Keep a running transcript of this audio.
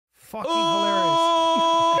fucking hilarious.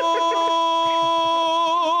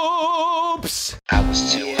 Oops. I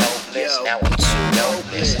was too hopeless, now I'm too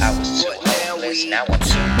hopeless. I was too hopeless, now I'm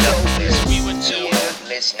too hopeless. We were too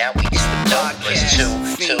hopeless, now we dopeless.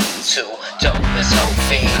 Too dopeless, hope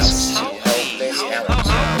fiends. I was too hopeless, now I'm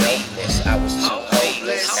too hopeless. I was too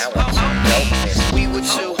hopeless, now I'm too hopeless. We were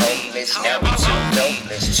too hopeless, now we too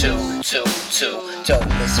dopeless. Too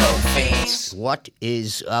dopeless, hope fiends. What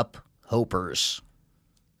is up, Hopers?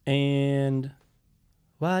 And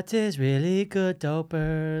what is really good,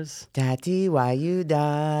 dopers? Daddy, why you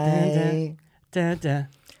die? Dun, dun.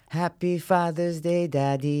 Happy Father's Day,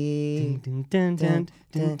 Daddy. Dun, dun, dun,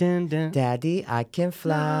 dun, dun, dun. Daddy, I can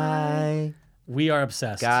fly. We are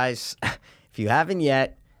obsessed. Guys, if you haven't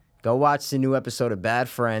yet, go watch the new episode of Bad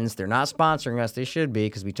Friends. They're not sponsoring us. They should be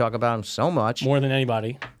because we talk about them so much. More than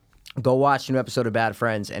anybody. Go watch the new episode of Bad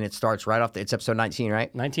Friends, and it starts right off. It's episode 19,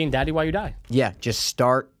 right? 19, Daddy, Why You Die? Yeah, just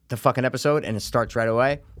start the fucking episode, and it starts right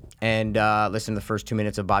away. And listen to the first 2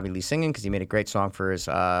 minutes of Bobby Lee singing because he made a great song for his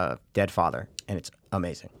dead father, and it's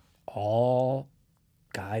amazing. All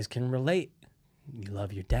guys can relate. You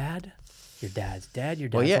love your dad's dead, your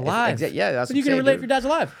dad's Well, yeah, alive. yeah, that's But what you I'm can saying, relate dude. if your dad's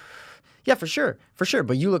alive. Yeah, for sure.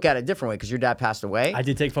 But you look at it a different way because your dad passed away. I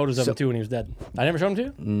did take photos of him too when he was dead. I never showed him to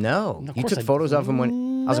you? No, you course took I- photos of him when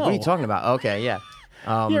I was like, "What are you No. talking about?" Okay, yeah.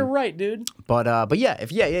 You're right, dude. But yeah,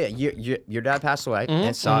 your dad passed away, and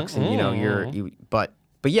it sucks, and you know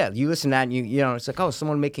but yeah, you listen to that, and you know, it's like, oh,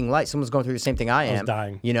 someone making light, someone's going through the same thing I am, was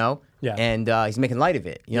dying. you know, Yeah. and he's making light of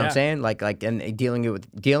it, you know what I'm Yeah. saying, like, and dealing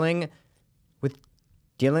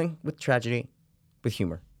with tragedy, with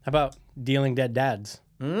humor, How about dealing dead dads?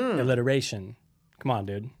 Alliteration. Come on,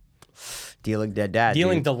 dude. dealing dead dad,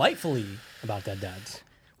 Dealing dude. delightfully about dead dads.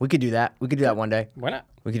 We could do that. We could do that one day. Why not?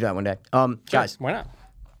 We could do that one day. Guys, Why not?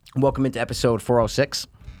 welcome into episode 406.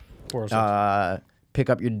 406. Pick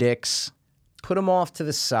up your dicks, put them off to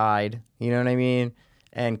the side, you know what I mean,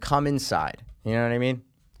 and come inside, you know what I mean?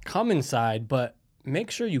 Come inside, but make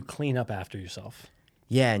sure you clean up after yourself.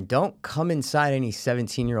 Yeah, and don't come inside any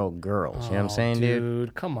 17-year-old girls, you know what I'm saying, dude?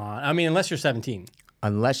 Dude, come on. I mean, unless you're 17.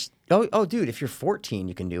 Unless, dude, if you're 14,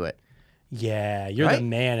 you can do it. Yeah, you're Right? the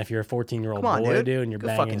man if you're a 14-year-old Come on, boy, dude. dude, and you're Go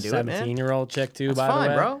banging fucking do it, man. 17-year-old chick too, That's by fine, the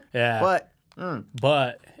way. bro. Yeah.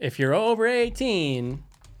 But, if you're over 18,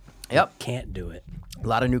 yep, can't do it. a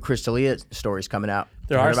lot of new Crystalia stories coming out.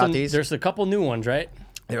 There You are heard about some. these? There's a couple new ones, right?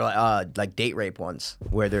 They're like date rape ones,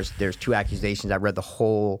 where there's two accusations. I read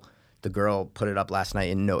the girl put it up last night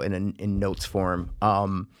in notes form.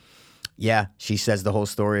 Yeah, she says the whole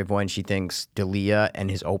story of when she thinks D'Elia and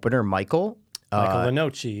his opener, Michael, Michael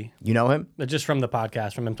Lenoci, you know him? just from the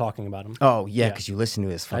podcast, from him talking about him. Oh, yeah, because you listen to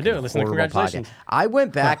his fucking do, listen to horrible Congratulations. podcast. I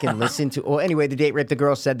went back and listened to, well, anyway, the date rape, the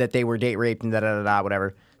girl said that they were date raped and da-da-da-da,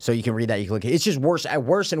 whatever. So you can read that, you can look at it. It's just worse and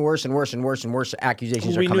worse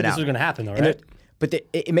accusations We are knew coming this out. was going to happen, though, And right? But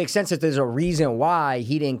it makes sense that there's a reason why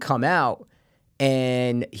he didn't come out,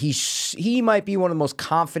 and he might be one of the most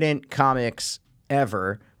confident comics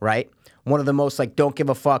ever, right? One of the most, like, don't give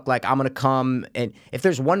a fuck, like, I'm going to come, and if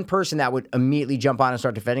there's one person that would immediately jump on and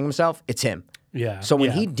start defending himself, it's him. Yeah. So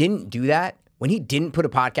when yeah. he didn't do that, when he didn't put a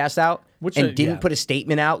podcast out and didn't put a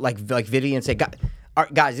statement out like Vivian and say,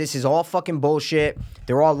 guys, this is all fucking bullshit.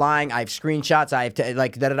 They're all lying. I have screenshots. I have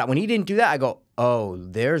like da-da-da. When he didn't do that, I go, oh,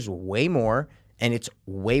 there's way more, and it's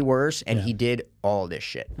way worse. And he did all this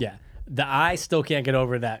shit. Yeah. I still can't get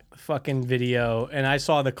over that fucking video, and I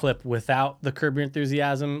saw the clip without the Curb Your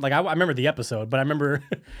Enthusiasm. Like, I remember the episode, but I remember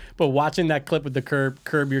but watching that clip with the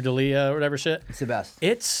Curb Your D'Elia or whatever shit. It's the best.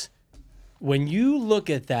 It's, when you look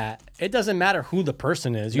at that, it doesn't matter who the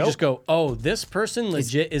person is. You Nope. just go, oh, this person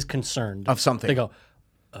legit is concerned. Of something. They go,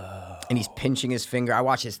 And he's pinching his finger. I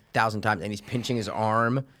watched this 1,000 times, and he's pinching his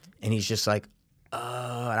arm, and he's just like,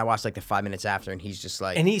 and I watched like the 5 minutes after, and he's just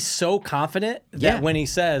like, and he's so confident that Yeah. when he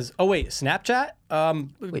says, oh, wait, Snapchat?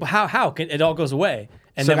 How can it all goes away?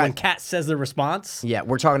 And So then guys- when Kat says the response, yeah,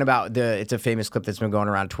 we're talking about it's a famous clip that's been going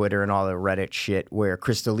around Twitter and all the Reddit shit where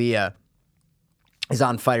Crystalia is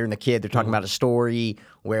on Fighter and the Kid. They're talking about a story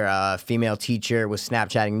where a female teacher was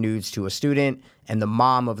Snapchatting nudes to a student, and the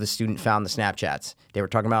mom of the student found the Snapchats. They were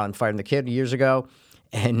talking about it on Fighter and the Kid years ago,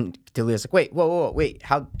 and D'Elia's like, wait,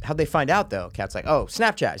 how'd they find out though? Kat's like, oh,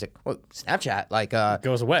 Snapchat. He's like, well, Snapchat, like,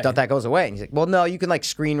 goes away. Thought that goes away. And he's like, well, no, you can like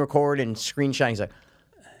screen record and screenshot. He's like,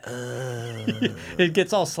 it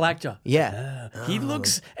gets all slackjaw. yeah. He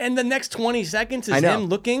looks, and the next 20 seconds is I know. him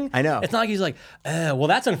looking. I know. It's not like he's like, well,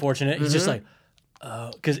 that's unfortunate. He's just like,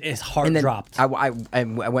 because his heart And then dropped. I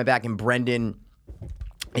went back and Brendan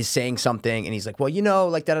is saying something and he's like, well, you know,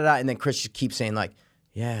 like da-da-da. And then Chris just keeps saying like,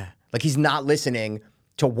 yeah. Like he's not listening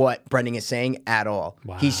to what Brendan is saying at all.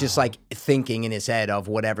 Wow. He's just like thinking in his head of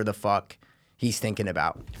whatever the fuck he's thinking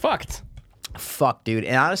about. Fucked. Fuck, dude.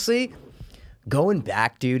 And honestly, going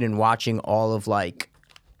back, dude, and watching all of like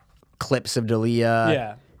clips of D'Elia,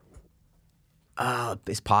 Yeah.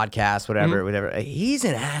 His podcast, whatever. He's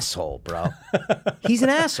an asshole, bro. He's an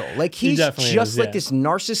asshole. Like he's definitely just is, like yeah. this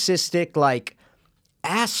narcissistic, like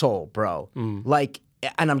asshole, bro. Like,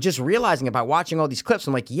 and I'm just realizing about watching all these clips.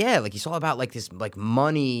 I'm like, yeah, like he's all about like this, like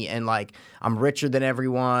money and like I'm richer than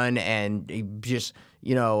everyone, and he just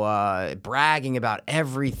bragging about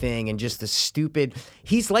everything and just the stupid.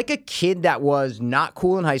 He's like a kid that was not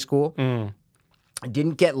cool in high school.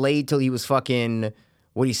 Didn't get laid till he was fucking.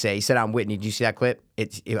 What do you say? He said on Whitney. Did you see that clip?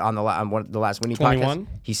 It's on the last Whitney 21? podcast.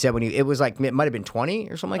 He said when it was like it might have been 20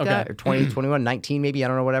 or something like that, or 20, 21, 19 maybe. I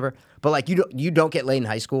don't know, whatever. But like you don't get laid in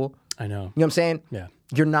high school. I know. You know what I'm saying? Yeah.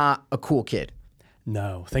 You're not a cool kid.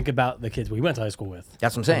 No. Think about the kids we went to high school with.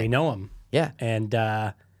 That's what I'm saying. We know them. Yeah. And,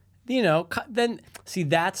 then, see,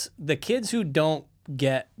 that's the kids who don't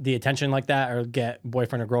get the attention like that or get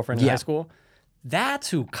boyfriend or girlfriend in Yeah. high school. That's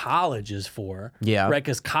who college is for. Yeah. Right?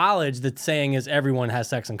 Because college, the saying is everyone has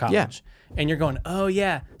sex in college. Yeah. And you're going, oh,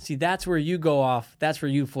 yeah. See, that's where you go off. That's where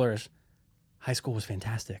you flourish. High school was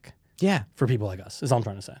fantastic Yeah. for people like us, is all I'm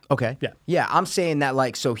trying to say. Okay. Yeah. Yeah. I'm saying that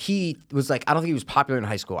like so he was like I don't think he was popular in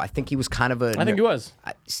high school. I think he was kind of a. I think he was.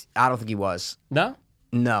 I don't think he was. No?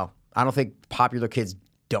 No, I don't think popular kids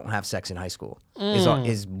don't have sex in high school.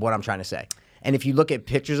 Is what I'm trying to say. And if you look at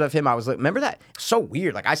pictures of him, I was like, remember that? So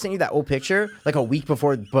weird. Like I sent you that old picture like a week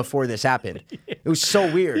before this happened. It was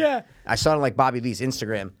so weird. Yeah. I saw it on like Bobby Lee's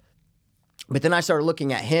Instagram. But then I started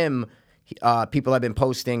looking at him. People have been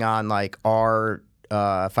posting on like our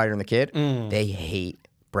Fighter and the Kid. They hate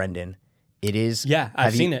Brendan. It is. Yeah,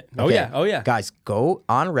 I've seen it. Oh, yeah. Oh, yeah. Guys, go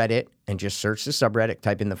on Reddit and just search the subreddit.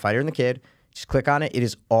 Type in the Fighter and the Kid. Just click on it. It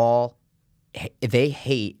is all. They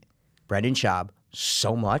hate Brendan Schaub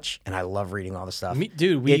so much, and I love reading all the stuff.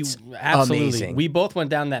 Dude, it's absolutely. amazing. We both went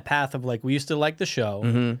down that path of like we used to like the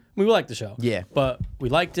show. We liked the show. Yeah. But we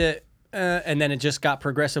liked it, and then it just got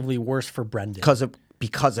progressively worse for Brendan.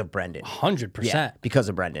 because of Brendan. 100%. Yeah, because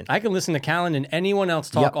of Brendan. I can listen to Callan and anyone else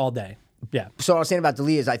talk Yep. all day. Yeah. So what I was saying about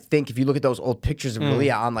D'Elia is I think if you look at those old pictures of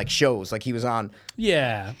D'Elia on like shows, like he was on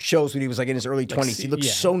Yeah. shows when he was like in his early 20s. He looks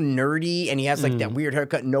yeah. so nerdy and he has like that weird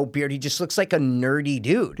haircut, no beard. He just looks like a nerdy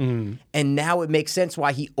dude. And now it makes sense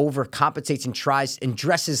why he overcompensates and tries and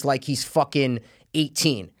dresses like he's fucking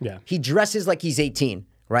 18. Yeah. He dresses like he's 18,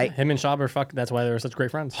 right? Him and Schaub are fuck. That's why they were such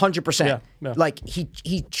great friends. 100%. Yeah. Like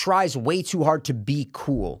he tries way too hard to be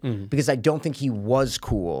cool because I don't think he was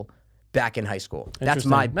cool back in high school. That's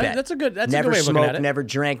my Interesting. bet. That's a good never way of looking smoked, at it. never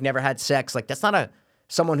drank, never had sex. Like that's not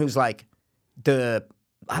someone who's like I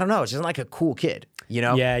don't know, it's just like a cool kid, you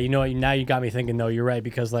know? Yeah, now you got me thinking though, you're right,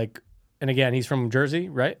 because like, and again, he's from Jersey,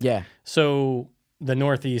 right? Yeah. So the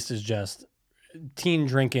Northeast is just teen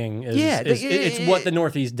drinking is, Yeah, it's what the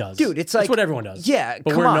Northeast does. Dude, it's like what everyone does. Yeah,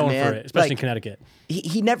 but come we're on, known man. for it, especially in Like, Connecticut.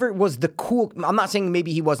 He never was the cool. I'm not saying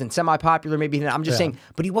maybe he wasn't semi-popular. Maybe I'm just saying,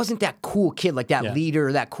 but he wasn't that cool kid, like that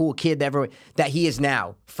leader, that cool kid that he is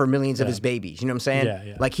now for millions of his babies. You know what I'm saying?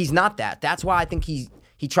 Yeah. Like he's not that. That's why I think he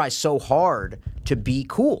tries so hard to be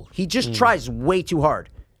cool. He just tries way too hard.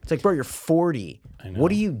 It's like, bro, you're 40.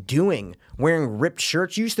 What are you doing? Wearing ripped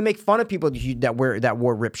shirts? You used to make fun of people that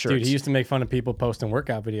wore ripped shirts. Dude, he used to make fun of people posting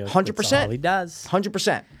workout videos. 100%. That's all he does.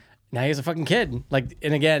 100%. Now he's a fucking kid. Like,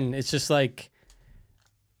 and again, it's just like,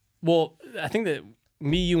 well, I think that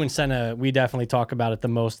me, you, and Senna, we definitely talk about it the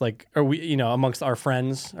most. Like, or we, amongst our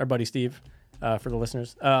friends, our buddy Steve, for the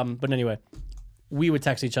listeners. But anyway, we would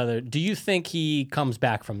text each other. Do you think he comes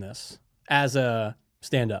back from this as a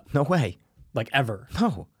stand-up? No way. Like ever?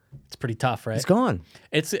 No. It's pretty tough, right? He's gone.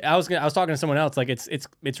 I was talking to someone else. Like,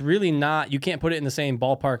 it's really not. You can't put it in the same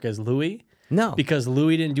ballpark as Louis. No. Because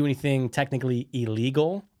Louis didn't do anything technically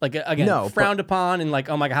illegal. Like, again, No, frowned upon and like,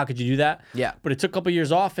 oh my God, how could you do that? Yeah. But it took a couple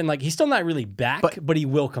years off and like, he's still not really back, but he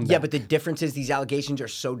will come back. Yeah, but the difference is these allegations are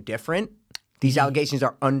so different. These allegations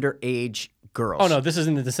are underage girls. Oh no, this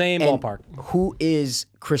isn't the same And ballpark. who is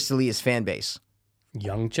Chris D'Elia's fan base?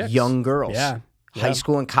 Young chicks. Young girls. Yeah. High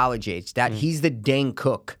school and college age. He's the Dane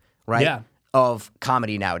Cook, right? Yeah. Of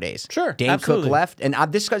comedy nowadays. Sure, Dane absolutely. Cook left, and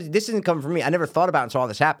this isn't coming from me. I never thought about it until all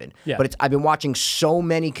this happened. Yeah. But I've been watching so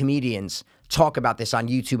many comedians talk about this on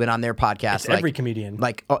YouTube and on their podcasts. It's every comedian.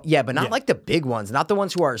 Like, yeah, but not like the big ones, not the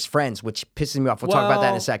ones who are his friends, which pisses me off. We'll talk about that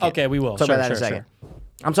in a second. Okay, we will. Talk Sure, about that in a sure, second.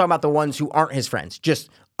 I'm talking about the ones who aren't his friends. Just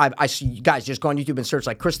I see guys just go on YouTube and search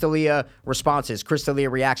like Chris D'Elia responses, Chris D'Elia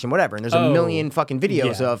reaction, whatever, and there's a million fucking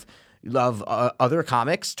videos Yeah. of other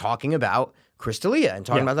comics talking about Chris D'Elia and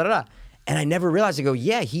talking about da da da. And I never realized. I go,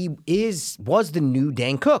 yeah, was the new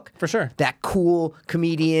Dan Cook For sure. That cool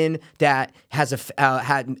comedian that has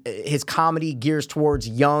had his comedy gears towards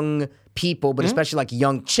young people, but especially like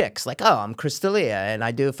young chicks. Like, oh, I'm Chris D'Elia and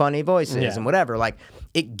I do funny voices and whatever. Like,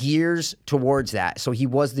 it gears towards that. So he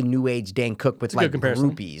was the new age Dan Cook with like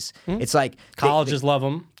groupies. It's like Colleges love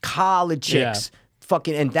him. college chicks,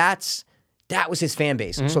 fucking, and that was his fan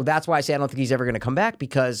base. So that's why I say I don't think he's ever going to come back,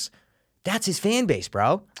 because that's his fan base,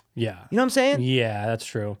 bro. Yeah. You know what I'm saying? Yeah, that's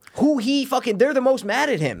true. They're the most mad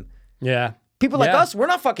at him. Yeah. People like us, we're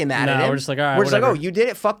not fucking mad at him. We're just like, all right, we're just like, whatever. oh, you did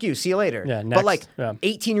it, fuck you, see you later. Yeah, But next. like, Yeah.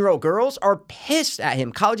 18-year-old girls are pissed at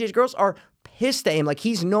him. College-age girls are pissed at him. Like,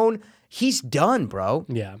 he's done, bro.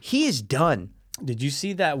 Yeah. He is done. Did you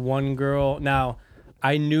see that one girl? Now,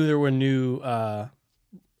 I knew there were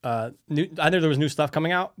I knew there was new stuff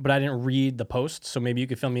coming out, but I didn't read the post. So maybe you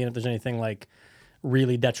could fill me in if there's anything like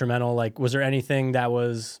really detrimental. Like, was there anything that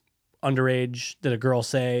was underage? Did a girl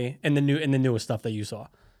say in the newest stuff that you saw?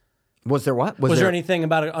 Was there what? Was there anything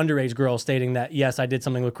about an underage girl stating that, yes, I did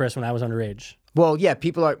something with Chris when I was underage? Well, yeah,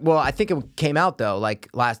 people are. Well, I think it came out though, like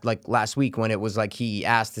last week when it was like he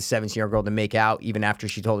asked the 17-year-old girl to make out even after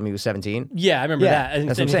she told him he was 17. Yeah, I remember that. I didn't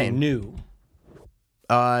that's say what I'm anything saying. new.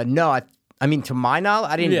 No, I mean, to my knowledge,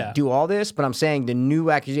 I didn't do all this, but I'm saying the new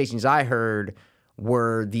accusations I heard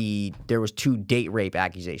were there was 2 date rape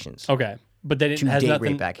accusations. Okay, but they didn't. 2 Has date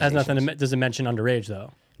nothing. rape Has nothing. accusations. Does it mention underage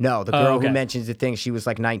though? No, the girl okay. who mentions the thing, she was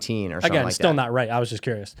like 19 or something Again, like still that. not right. I was just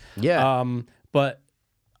curious. Yeah. But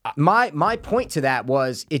My point to that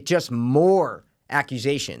was it just more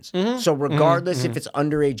accusations. So regardless if it's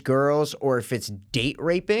underage girls or if it's date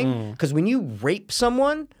raping, because when you rape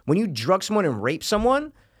someone, when you drug someone and rape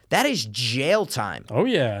someone, that is jail time. oh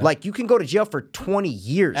yeah, Like, you can go to jail for 20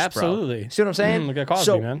 years, Absolutely. bro. See what I'm saying? Look at Cosby,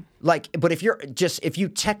 so, man. Like, but if you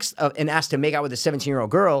text and ask to make out with a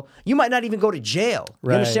 17-year-old girl, you might not even go to jail.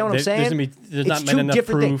 Right. You understand what I'm saying? There's not been enough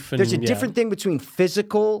different proof things. There's a and- different thing between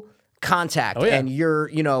physical contact Oh, yeah. and your,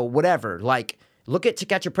 whatever. Like, look at To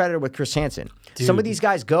Catch a Predator with Chris Hansen. Some of these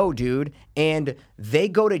guys go, dude, and they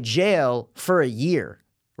go to jail for a year.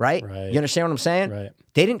 Right? Right. You understand what I'm saying? Right.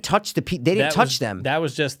 They didn't touch they didn't touch them. That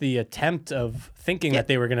was just the attempt of thinking that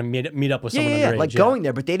they were going to meet up with someone Yeah, underage. like going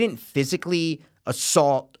there, but they didn't physically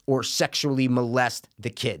assault or sexually molest the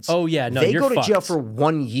kids. Oh, yeah, no, they you're go to jail fucked. for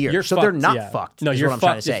 1 year, You're so fucked, they're not yeah. fucked. No, is you're what I'm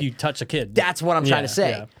trying fucked to say. if you touch a kid. That's what I'm trying to say.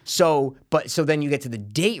 Yeah. So then you get to the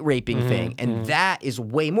date raping thing, and that is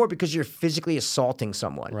way more because you're physically assaulting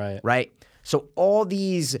someone. Right. Right. So all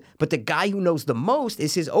these, but the guy who knows the most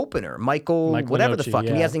is his opener, Michael whatever the Noce, fuck, and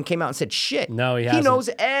he yeah. hasn't came out and said shit. No, he He hasn't. knows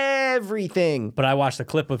everything. But I watched a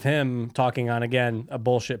clip of him talking on, again, a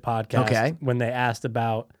bullshit podcast Okay. when they asked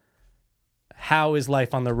about how is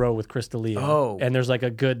life on the road with Chris D'Elia. Oh. And there's like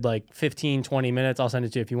a good 15, 20 minutes. I'll send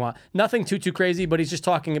it to you if you want. Nothing too crazy, but he's just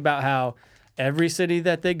talking about how every city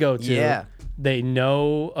that they go to, Yeah. they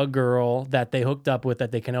know a girl that they hooked up with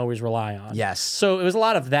that they can always rely on. Yes. So it was a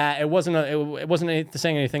lot of that. It wasn't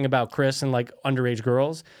saying anything about Chris and like underage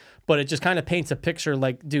girls, but it just kind of paints a picture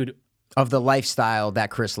like, dude, Of the lifestyle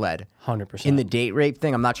that Chris led. 100%. In the date rape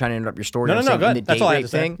thing, I'm not trying to interrupt your story. No, I'm no, saying go in ahead. the That's date all I had rape to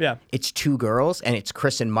say. thing, Yeah. it's 2 girls, and it's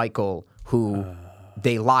Chris and Michael who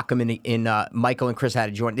they lock them in Michael and Chris had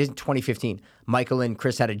to join. This is 2015. Michael and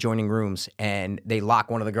Chris had adjoining rooms, and they lock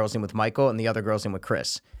one of the girls in with Michael and the other girls in with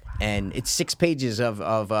Chris. And it's 6 pages of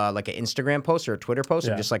like an Instagram post or a Twitter post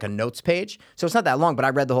or Yeah. just like a notes page. So it's not that long, but I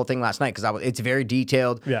read the whole thing last night because it's very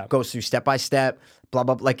detailed. Yeah. Goes through step by step. Blah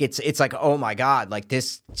blah. Like it's like, oh my god, like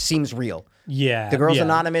this seems real. Yeah. The girl's yeah.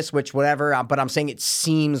 anonymous, which whatever, but I'm saying it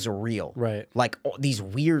seems real. Right. Like all these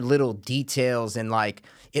weird little details, and like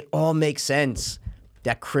it all makes sense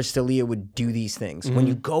that Chris D'Elia would do these things. When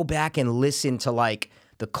you go back and listen to like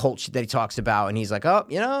the culture that he talks about, and he's like, oh,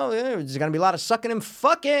 there's gonna be a lot of sucking and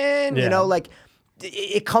fucking, Yeah. like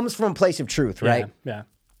it comes from a place of truth, right? Yeah.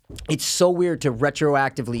 It's so weird to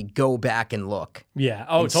retroactively go back and look. Yeah.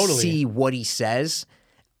 Oh, and totally. see what he says.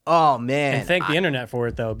 Oh man. And thank the internet for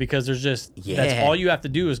it though, because there's just that's Yeah. all you have to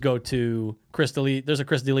do is go to Chris D'Elia. There's a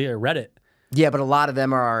Chris D'Elia Reddit, Yeah, but a lot of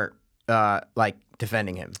them are like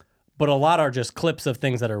defending him. but a lot are just clips of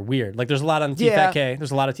things that are weird. Like there's a lot on Yeah. T-Fat-K. There's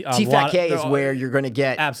a lot of T-Fat-K is where you're going to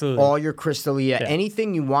get Absolutely. all your Chris D'Elia.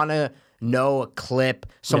 Anything you want to know, a clip,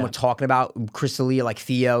 someone Yeah. talking about Chris D'Elia, like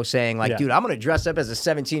Theo saying, like, Yeah. dude, I'm going to dress up as a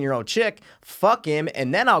 17-year-old chick, fuck him,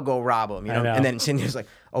 and then I'll go rob him. You know? know. And then Cindy's like,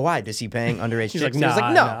 oh, why? Does he paying underage He's chicks? like, And he was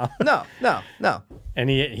nah, like, no. And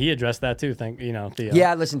he addressed that too. Theo.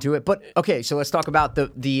 Yeah, I listened to it. But, okay, so let's talk about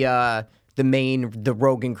the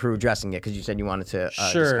Rogan crew dressing it, because you said you wanted to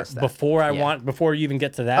Sure. discuss that. Before you even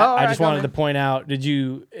get to that, all I right, just go wanted ahead. to point out. I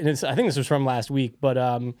think this was from last week, but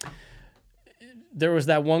there was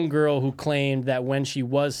that one girl who claimed that when she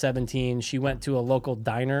was 17, she went to a local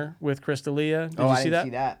diner with Chris D'Elia. Did you see that? See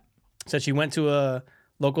that. Said she went to a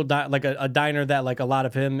local a diner that like a lot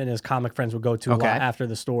of him and his comic friends would go to a lot after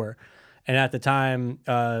the store. And at the time,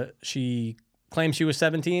 she claimed she was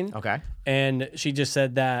 17. Okay. And she just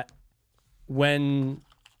said that when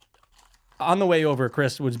on the way over,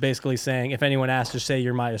 Chris was basically saying, if anyone asks, just say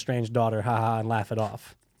you're my estranged daughter, haha, and laugh it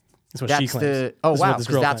off. That's what she claims.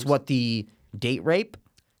 Because that's what the date rape.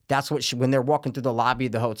 That's what when they're walking through the lobby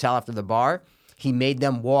of the hotel after the bar, he made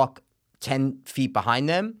them walk 10 feet behind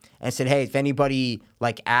them and said, hey, if anybody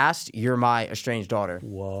like asked, you're my estranged daughter.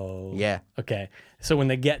 Whoa. Yeah. Okay. So when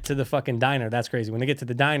they get to the fucking diner, that's crazy. When they get to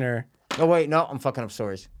the diner. Oh, wait, no, I'm fucking up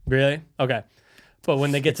stories. Really? Okay. But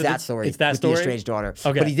when they get to that story. It's that with story? The estranged daughter.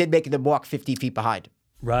 Okay. But he did make them walk 50 feet behind.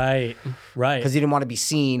 Right. Because he didn't want to be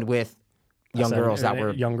seen with young girls that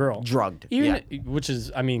were drugged. Even, which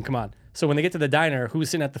is, I mean, come on. So when they get to the diner,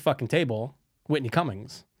 who's sitting at the fucking table? Whitney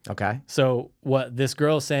Cummings. Okay. So what this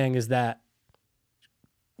girl's saying is that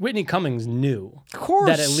Whitney Cummings knew of course.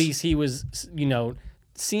 that at least he was,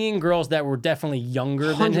 seeing girls that were definitely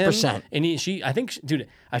younger than him. 100%. And dude,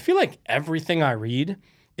 I feel like everything I read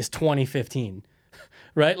is 2015.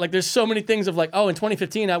 Right? Like there's so many things of like, oh, in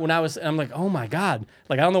 2015, I'm like, oh my God.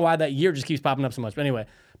 Like, I don't know why that year just keeps popping up so much. But anyway,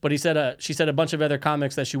 but she said a bunch of other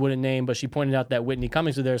comics that she wouldn't name, but she pointed out that Whitney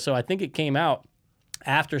Cummings was there. So I think it came out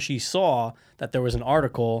after she saw that there was an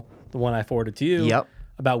article, the one I forwarded to you,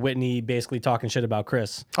 about Whitney basically talking shit about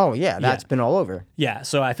Chris. Oh, yeah. That's been all over. Yeah.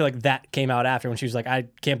 So I feel like that came out after when she was like, I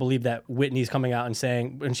can't believe that Whitney's coming out and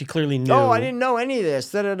saying, and she clearly knew. Oh, I didn't know any of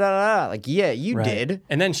this. Da, da, da, da. Like, yeah, you did.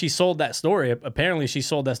 And then she sold that story. Apparently, she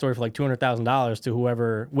sold that story for like $200,000 to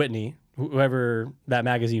whoever that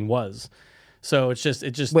magazine was. So it's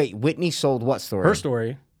just. Wait, Whitney sold what story? Her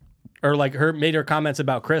story. Or like made her comments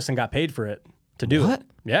about Chris and got paid for it to do it.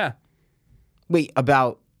 Yeah. Wait,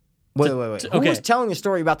 about. Wait. Who was telling the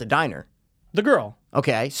story about the diner? The girl.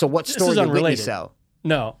 Okay, so what story did Whitney sell?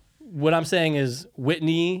 No, what I'm saying is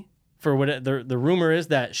Whitney, for what the rumor is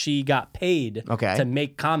that she got paid to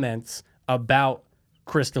make comments about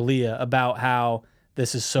Chris D'Elia, about how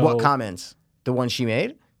this is so. What comments? The one she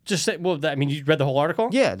made? Just say, you read the whole article?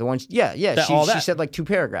 Yeah, the one. Yeah. She said like 2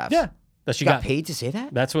 paragraphs. Yeah, that she got paid to say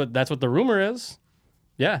that. That's what the rumor is.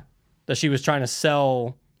 Yeah, that she was trying to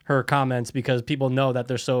sell her comments because people know that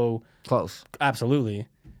they're so close. Absolutely.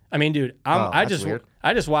 I mean, dude, I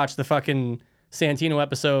just watched the fucking Santino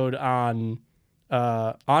episode on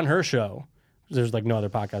her show. There's like no other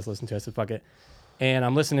podcast to listen to. I said fuck it, and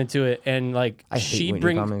I'm listening to it, and like she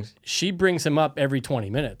brings him up every 20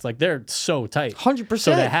 minutes. Like they're so tight, 100%.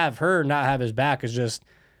 So to have her not have his back is just.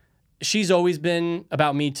 She's always been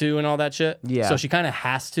about Me Too and all that shit. Yeah. So she kind of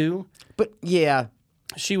has to. But yeah.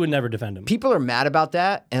 She would never defend him. People are mad about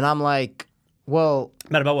that, and I'm like, well...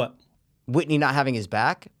 Mad about what? Whitney not having his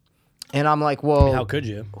back. And I'm like, well... I mean, how could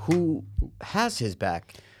you? Who has his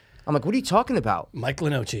back? I'm like, what are you talking about? Mike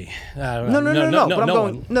Lenoci. No. But I'm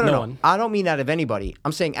going, no. I don't mean out of anybody.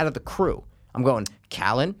 I'm saying out of the crew. I'm going,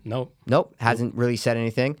 Callan? Nope. Hasn't really said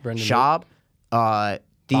anything. Brendan Schaub?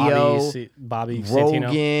 Theo? Bobby Rogan?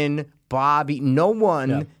 Santino. Bobby? No one...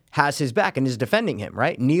 Yeah. Has his back and is defending him,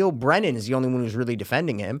 right? Neil Brennan is the only one who's really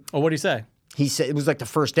defending him. Oh, what did he say? He said it was like the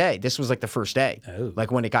first day. This was like the first day. Oh.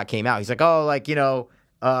 Like when it came out. He's like, oh, like,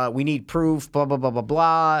 we need proof, blah, blah, blah, blah,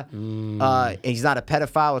 blah. And he's not a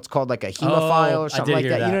pedophile. It's called like a hemophile or something like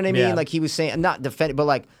that. You know what I mean? Yeah. Like he was saying, not defending, but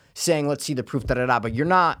like saying, let's see the proof, da, da, da. But you're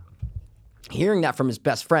not hearing that from his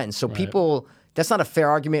best friend. So people, that's not a fair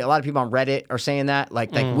argument. A lot of people on Reddit are saying that.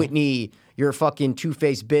 Like Whitney... You're a fucking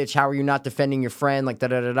two-faced bitch. How are you not defending your friend? Like,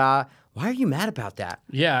 da-da-da-da. Why are you mad about that?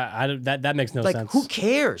 Yeah, that makes no sense. Like, who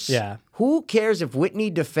cares? Yeah. Who cares if Whitney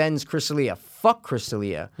defends Chris D'Elia? Fuck Chris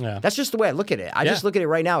D'Elia. Yeah. That's just the way I look at it. I just look at it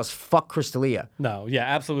right now as fuck Chris D'Elia. No, yeah,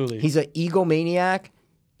 absolutely. He's an egomaniac,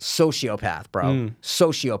 sociopath, bro.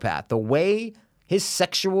 Sociopath. The way his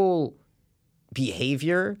sexual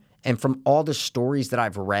behavior and from all the stories that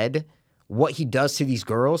I've read, what he does to these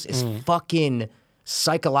girls is fucking...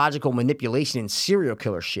 psychological manipulation and serial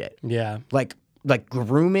killer shit. Yeah. Like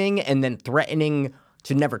grooming and then threatening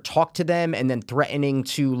to never talk to them and then threatening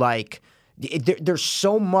to like... There's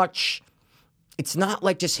so much... It's not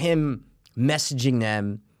like just him messaging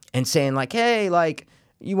them and saying like, hey, like,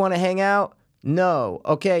 you want to hang out? No.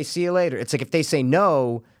 Okay, see you later. It's like if they say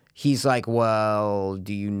no, he's like, well,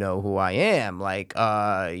 do you know who I am? Like,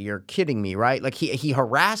 you're kidding me, right? Like he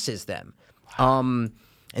harasses them.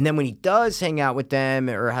 And then when he does hang out with them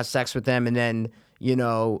or has sex with them, and then,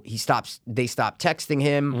 they stop texting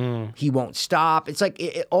him, he won't stop. It's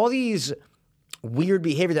like all these weird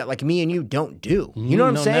behavior that like me and you don't do. You know what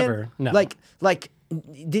I'm No, saying? never. No. Like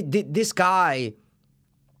this guy,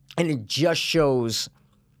 and it just shows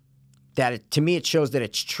that to me it shows that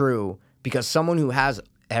it's true because someone who has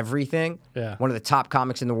everything, Yeah. one of the top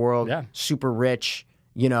comics in the world, Yeah. super rich,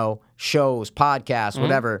 shows, podcasts,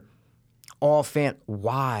 whatever, all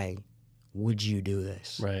why would you do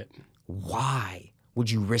this? Right. Why would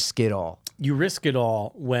you risk it all? You risk it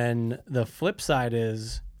all when the flip side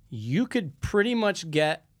is you could pretty much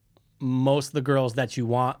get most of the girls that you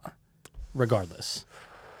want regardless.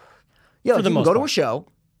 Yeah, For like the you can most go to a part. show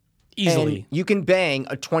Easily. and you can bang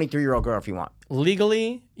a 23-year-old girl if you want.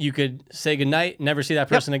 Legally, you could say goodnight, never see that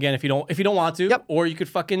person again if you don't want to. Yep. Or you could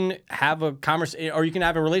fucking have a conversation, or you can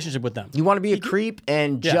have a relationship with them. You want to be a creep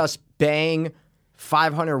and Yeah. just bang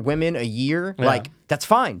 500 women a year? Like, that's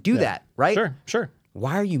fine. Do that, right? Sure.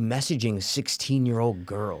 Why are you messaging 16-year-old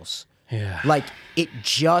girls? Yeah. Like,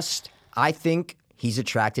 I think he's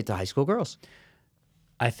attracted to high school girls.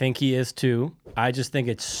 I think he is too. I just think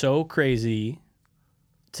it's so crazy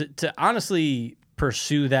to honestly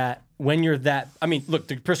pursue that when you're that. I mean, look,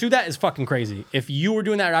 to pursue that is fucking crazy. If you were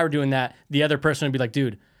doing that or I were doing that, the other person would be like,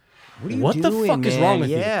 dude, what the doing, fuck is wrong with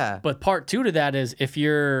Yeah. you? But part two to that is if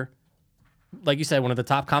you're, like you said, one of the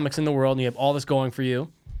top comics in the world and you have all this going for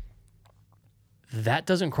you, that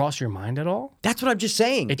doesn't cross your mind at all? That's what I'm just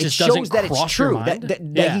saying. It just shows doesn't that it's cross your true, mind?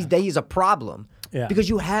 that he's a problem. Yeah. Because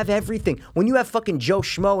you have everything. When you have fucking Joe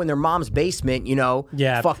Schmo in their mom's basement,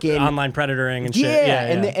 fucking online predatoring and shit.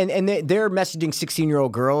 And they're messaging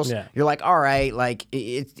 16-year-old girls. Yeah. You're like, all right, like,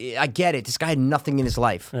 I get it. This guy had nothing in his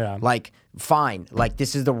life. Yeah. Like, fine. Like,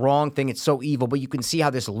 this is the wrong thing. It's so evil. But you can see how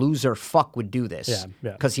this loser fuck would do this.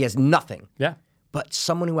 Yeah. Because he has nothing. Yeah. But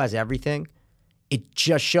someone who has everything, it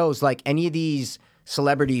just shows, like, any of these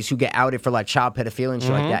celebrities who get outed for, like, child pedophilia and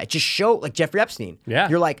shit like that. It just shows, like, Jeffrey Epstein. Yeah.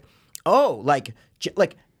 You're like, oh, like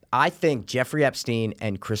I think Jeffrey Epstein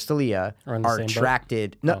and Chris D'Elia Are in the are same boat?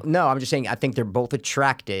 attracted. No, I'm just saying I think they're both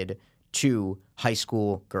attracted to high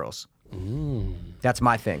school girls. That's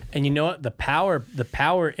my thing. And you know what? The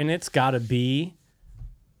power in it's got to be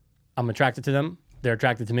I'm attracted to them. They're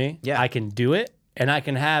attracted to me. Yeah. I can do it. And I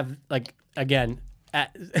can have, like, again,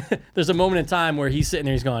 there's a moment in time where he's sitting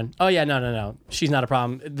there, he's going, oh, yeah, no. She's not a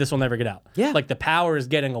problem. This will never get out. Yeah. Like, the power is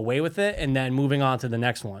getting away with it and then moving on to the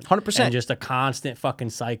next one. 100%. And just a constant fucking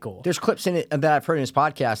cycle. There's clips in it that I've heard in his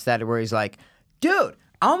podcast where he's like, dude,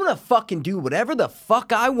 I'm going to fucking do whatever the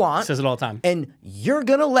fuck I want. Says it all the time. And you're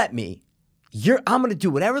going to let me. I'm going to do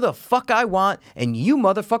whatever the fuck I want, and you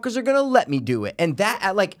motherfuckers are going to let me do it. And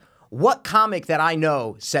that, like, what comic that I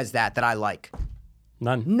know says that I like?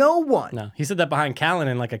 None. No one. No. He said that behind Callen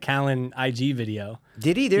in, like, a Callen IG video.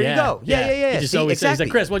 Did he? There you go. Yeah. He just See, always says, he's exactly.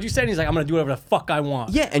 like, Chris, what'd you say? And he's like, I'm going to do whatever the fuck I want.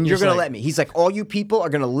 Yeah, and you're just going to like, let me. He's like, all you people are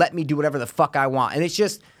going to let me do whatever the fuck I want. And it's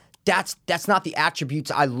just, that's not the attributes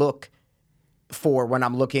I look for when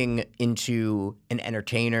I'm looking into an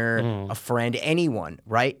entertainer, a friend, anyone,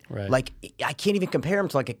 right? Right. Like, I can't even compare him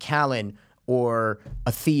to like a Callen or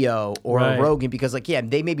a Theo or Right. a Rogan because, like, yeah,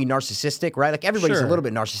 they may be narcissistic, right? Like, everybody's Sure. a little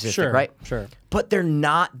bit narcissistic, Sure. right? Sure. But they're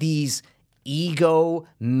not these ego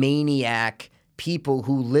maniac people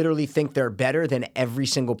who literally think they're better than every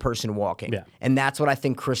single person walking. Yeah. And that's what I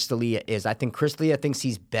think Chris D'Elia is. I think Chris D'Elia thinks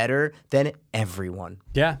he's better than everyone.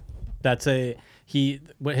 Yeah, that's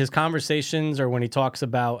what his conversations or when he talks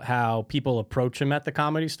about how people approach him at the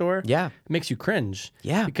Comedy Store. Yeah. it makes you cringe.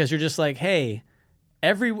 Yeah. because you're just like, hey,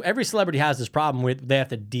 every celebrity has this problem with they have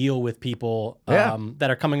to deal with people Yeah. that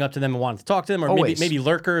are coming up to them and wanting to talk to them, or Always. maybe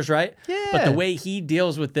lurkers, right? Yeah. But the way he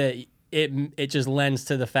deals with it just lends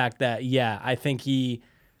to the fact that I think he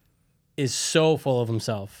is so full of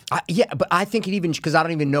himself. But I think it even, because I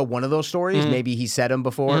don't even know one of those stories. Maybe he said them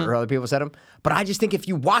before or other people said them. But I just think if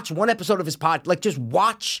you watch one episode of his pod, like just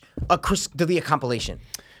watch a Chris D'Elia compilation.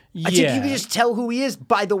 I think you can just tell who he is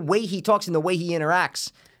by the way he talks and the way he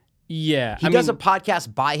interacts. Yeah, He does a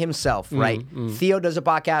podcast by himself, right? Theo does a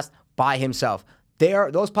podcast by himself.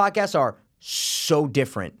 Those podcasts are so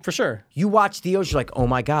different. for sure. You watch Theo's, you're like, oh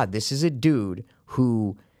my God, this is a dude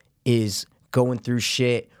who is going through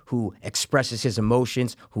shit, who expresses his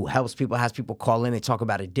emotions, who helps people, has people call in, they talk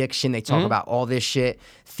about addiction, they talk about all this shit.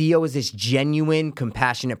 Theo is this genuine,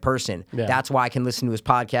 compassionate person. Yeah. That's why I can listen to his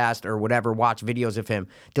podcast or whatever, watch videos of him.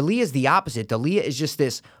 D'Elia is the opposite. D'Elia is just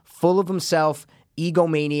this full of himself,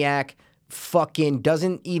 egomaniac, fucking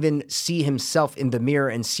doesn't even see himself in the mirror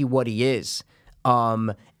and see what he is.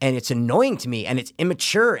 And it's annoying to me and it's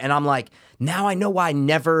immature. And I'm like, now I know why I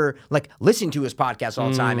never like listened to his podcast all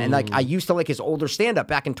the time. And like, I used to like his older stand-up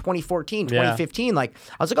back in 2014, 2015. Like,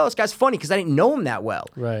 I was like, oh, this guy's funny because I didn't know him that well.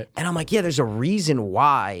 Right. And I'm like, yeah, there's a reason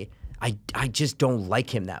why I just don't like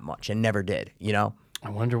him that much and never did, you know? I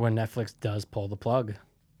wonder when Netflix does pull the plug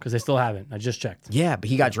because they still haven't. I just checked. Yeah, but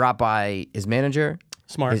he got dropped by his manager.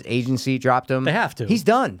 Smart. His agency dropped him. They have to. He's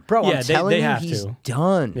done. Bro, Yeah, I'm telling you, have he's to.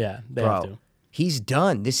 done. Yeah, they bro. have to. He's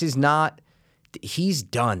done. This is not... He's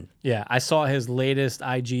done. Yeah, I saw his latest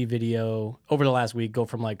IG video over the last week go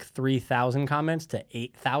from like 3,000 comments to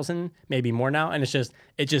 8,000, maybe more now, and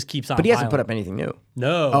it just keeps on. But he hasn't piling. put up anything new.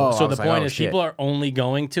 No. Oh, So I the was like, point oh, is, shit. people are only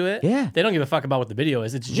going to it. Yeah. They don't give a fuck about what the video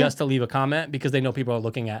is. It's just to leave a comment because they know people are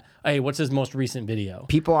looking at, hey, what's his most recent video?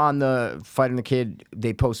 People on the Fighting the Kid,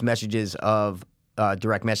 they post messages of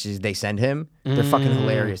direct messages they send him. They're fucking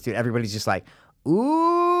hilarious, dude. Everybody's just like,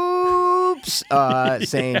 oops,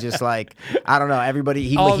 saying just like, I don't know.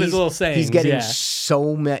 Everybody, All of his little sayings, he's getting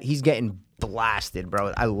yeah. he's getting blasted,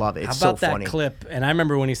 bro. I love it. It's How about so that funny. clip? And I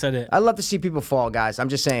remember when he said it. I love to see people fall, guys. I'm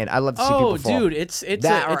just saying. I love to see Oh, people fall. dude, it's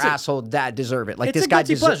that a, or asshole that deserve it. Like it's this a guy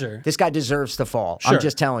guilty pleasure. This guy deserves to fall. Sure. I'm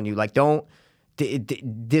just telling you. Like, don't.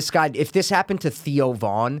 This guy. If this happened to Theo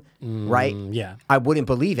Vaughn, right? yeah. I wouldn't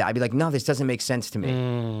believe it. I'd be like, no, this doesn't make sense to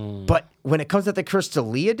me. But when it comes to the Chris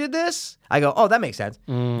D'Elia did this, I go, oh, that makes sense.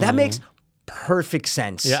 That makes perfect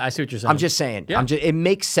sense. Yeah, I see what you're saying. I'm just saying. Yeah. It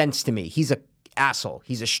makes sense to me. He's a asshole.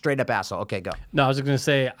 He's a straight up asshole. Okay, go. No, I was just gonna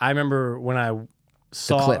say. I remember when I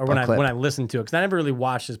saw clip, or when clip. I listened to it because I never really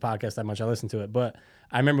watched his podcast that much. I listened to it, but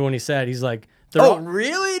I remember when he said he's like, Oh,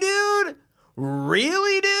 really, dude?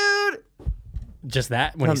 Really, dude? just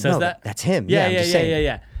that when he says that. That's him. Yeah, I'm yeah, just yeah, saying.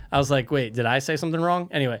 yeah. I was like, wait, did I say something wrong?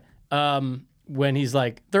 Anyway, when he's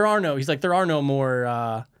like, there are no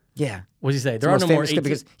more. Yeah. What does he say? The There are most no more famous 18. clip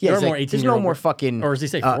because There are he's more like, 18. there's no more fucking. Or does he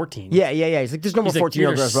say 14? Yeah. He's like, there's no more He's like,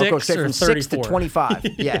 14-year-old you're girls. Bro. Go 6 straight or from 6 to 34. 25.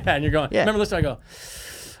 Yeah. And you're going. Yeah. Remember listening? I go.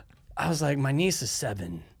 I was like, my niece is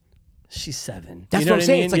 7. She's 7. That's You know what I'm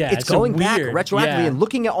saying. I mean? It's like Yeah, it's going back weird. retroactively Yeah. and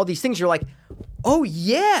looking at all these things. You're like, oh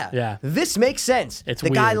yeah, Yeah. this makes sense. It's the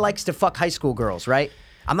guy weird. likes to fuck high school girls, right?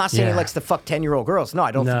 I'm not saying he Yeah. likes to fuck 10-year-old girls. No,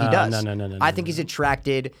 I don't think he does. No. I think he's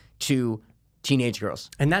attracted to teenage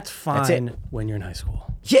girls. And that's fine it. when you're in high school.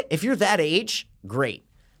 Yeah, if you're that age, great.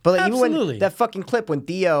 But like, even Absolutely. when that fucking clip when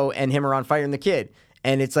Theo and him are on Fighting the Kid,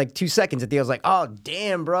 and it's like 2 seconds, and Theo's like, "Oh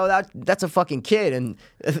damn, bro, that's a fucking kid," and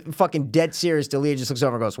fucking dead serious. D'Elia just looks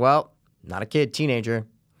over and goes, "Well, not a kid, teenager."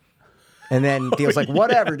 And then Theo's like,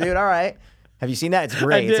 "Whatever, dude. All right." Have you seen that? It's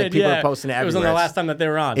great. It's like people are posting it everywhere. It was on the last time that they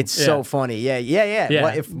were on. It's Yeah. so funny. Yeah. Yeah.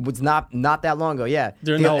 What if it was not that long ago? Yeah.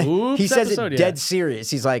 During the whole Oops he says episode, it yeah. dead serious.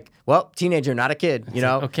 He's like, "Well, teenager, not a kid," you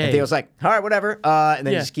know. okay. And Theo's like, "All right, whatever," and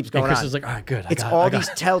then he Yeah. just keeps And going Chris on. is like, all right, good. It's I all got these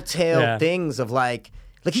telltale Yeah. things of like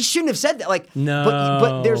he shouldn't have said that. Like,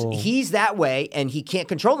 No. but he's that way, and he can't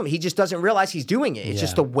control them. He just doesn't realize he's doing it. It's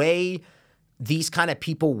just the way these kind of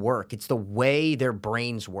people work. It's the way their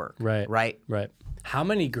brains work. Right. Right. How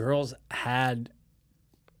many girls had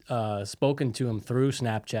spoken to him through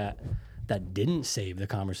Snapchat that didn't save the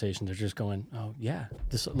conversation? They're just going, oh, yeah.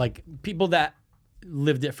 This, like people that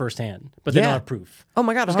lived it firsthand, but they don't Yeah. have proof. Oh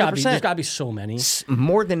my God, There's gotta be- 100%. There's got to be so many.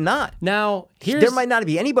 More than not. Now, There might not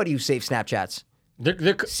be anybody who saves Snapchats.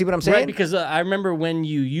 See what I'm saying? Right, because I remember when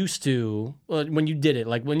you used to, when you did it,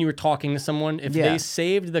 like when you were talking to someone, if Yeah. they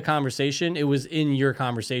saved the conversation, it was in your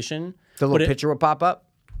conversation. The little picture would pop up.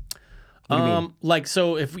 What do you mean? Like,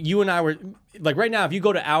 so if you and I were, like right now, if you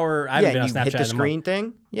go to our, I haven't Yeah, been on you Snapchat hit the in a month. screen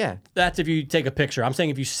thing. Yeah. That's if you take a picture. I'm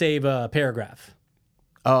saying if you save a paragraph.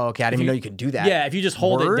 Oh, okay. I didn't even know you could do that. Yeah, if you just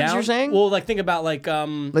hold Words, it down. you're saying? Well, like think about like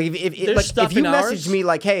Like if there's stuff if you in message ours, me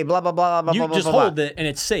like, hey, blah blah blah blah you blah blah just blah, hold blah. it and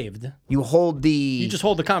it's saved. You hold the. You just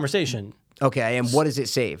hold the conversation. Okay, and what does it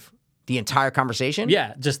save? The entire conversation?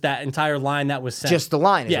 Yeah, just that entire line that was sent. Just the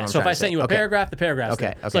line. Is Yeah, what I'm so if trying I to sent say. you a Okay. paragraph, the paragraph's Okay,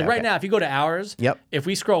 there. okay, So like right okay. now, if you go to ours, Yep. if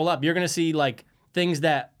we scroll up, you're gonna see like things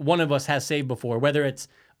that one of us has saved before, whether it's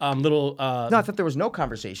little No, I thought there was no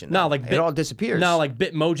conversation. no, though. like it all disappears. No, like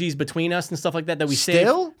Bitmojis between us and stuff like that we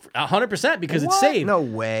Still? save 100% because What? it's saved. No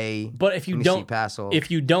way. But if you Let me see, don't, Passel. if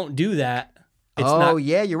you don't do that, it's oh not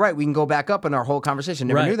yeah, you're right. We can go back up in our whole conversation.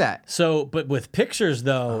 Never knew that. So, but with pictures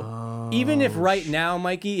though, even if right now,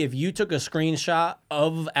 Mikey, if you took a screenshot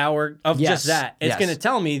of Yes, just that, it's yes. going to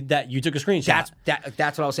tell me that you took a screenshot.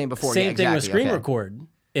 That's what I was saying before. Same yeah, thing with exactly. screen Okay. record.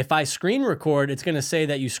 If I screen record, it's going to say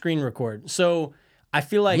that you screen record. So I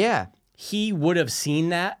feel like Yeah. he would have seen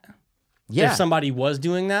that Yeah. if somebody was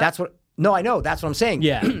doing that. That's what. No, I know. That's what I'm saying.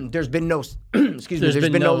 Yeah. There's been no. Excuse me. There's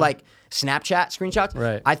been been no no- like Snapchat screenshots.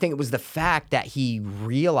 Right. I think it was the fact that he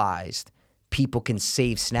realized people can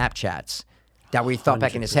save Snapchats. That where he thought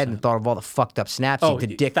back in his head and thought of all the fucked up snaps, Oh, the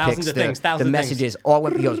dick thousands pics, of things, the thousands of things. messages, all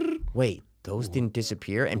went. He goes, wait, those didn't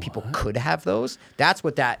disappear, and people could have those. That's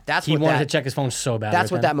what that. That's he what wanted that. to check his phone so bad. That's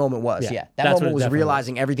right what then. that moment was. Yeah, Yeah, that that's what moment it was definitely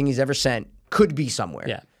realizing everything he's ever sent could be somewhere.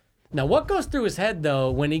 Yeah. Now, what goes through his head though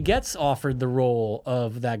when he gets offered the role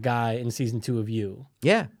of that guy in season 2 of You?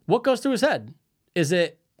 Yeah. What goes through his head? Is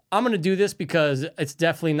it, I'm going to do this because it's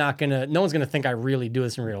definitely not going to, no one's going to think I really do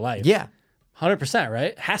this in real life. Yeah. 100%,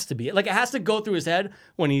 right? Has to be. Like, it has to go through his head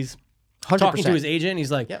when he's 100%. talking to his agent.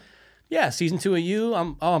 He's like, Yep. yeah, season 2 of You,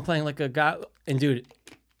 I'm playing like a guy. And dude,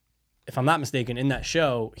 if I'm not mistaken, in that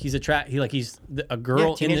show, he's a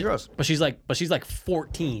girl. teenage girls. But she's like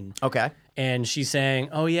 14. Okay. And she's saying,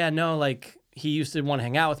 oh yeah, no, like he used to want to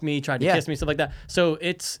hang out with me, tried to kiss me, stuff like that. So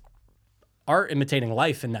it's art imitating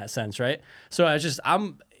life in that sense, right? So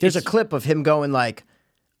There's a clip of him going like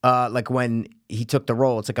when he took the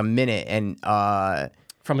role. It's like a minute, and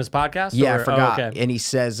from his podcast. yeah, or, I forgot. Oh, okay. And he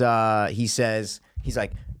says he's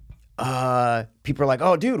like, people are like,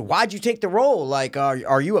 oh, dude, why'd you take the role? Like,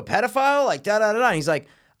 are you a pedophile? Like, da da da da. And he's like,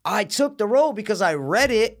 I took the role because I read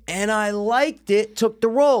it and I liked it. Took the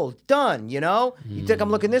role, done. You know, you think I'm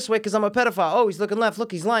looking this way because I'm a pedophile? Oh, he's looking left.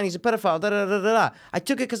 Look, he's lying. He's a pedophile. Da da da da da. I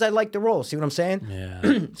took it because I liked the role. See what I'm saying?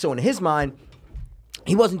 Yeah. So in his mind,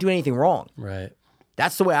 he wasn't doing anything wrong. Right.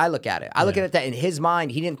 That's the way I look at it. I look at it that in his mind,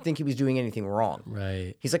 he didn't think he was doing anything wrong.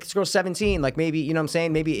 Right. He's like, this girl's 17. Like, maybe, you know what I'm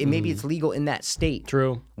saying? Maybe it's legal in that state.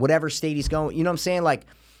 True. Whatever state he's going. You know what I'm saying? Like,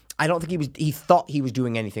 I don't think he thought he was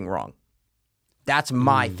doing anything wrong. That's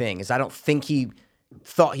my thing, is I don't think he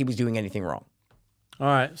thought he was doing anything wrong. All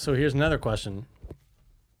right. So here's another question.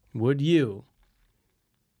 Would you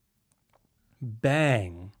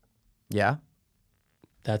bang? Yeah?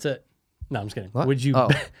 That's it. No, I'm just kidding. What? Would you Oh.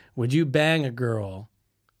 would you bang a girl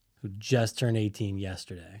who just turned 18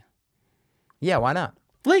 yesterday? Yeah, why not?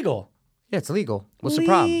 Legal. Yeah, it's legal. What's the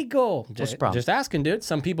problem? Legal. What's the problem? Just asking, dude.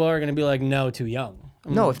 Some people are going to be like, no, too young.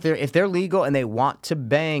 No, if they're legal and they want to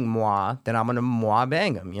bang moi, then I'm gonna moi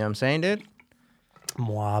bang them. You know what I'm saying, dude?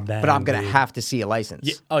 Moi bang. But I'm gonna dude. have to see a license.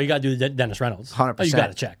 Yeah. Oh, you got to do the Dennis Reynolds. 100%. Oh, you got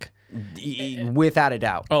to check. Without a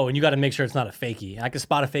doubt. Oh, and you got to make sure it's not a fakie. I can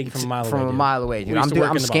spot a fakie from a mile away. From a dude. mile away, dude. We used to work in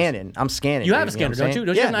I'm the bus. scanning. I'm scanning. You dude, have a know scanner, what I'm don't saying? you?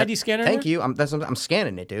 Don't you have an ID scanner in Thank there? you. I'm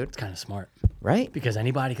scanning it, dude. It's kind of smart Right? because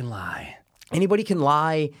anybody can lie. Anybody can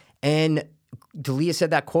lie, and D'Elia said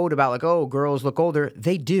that quote about like, oh, girls look older.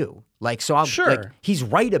 They do. Like, so I'm Sure. like, he's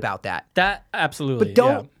right about that. That absolutely. But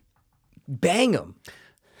don't yeah. bang them.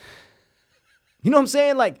 You know what I'm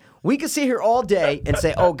saying? Like, we could sit here all day and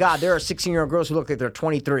say, oh, God, there are 16-year-old girls who look like they're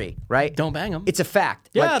 23, right? Don't bang them. It's a fact.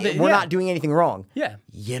 Yeah, Like, they- we're yeah. not doing anything wrong. Yeah.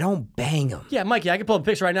 You don't bang them. Yeah, Mikey, I can pull up a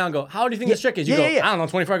picture right now and go, how do you think this chick is? You yeah, go, yeah, yeah. I don't know,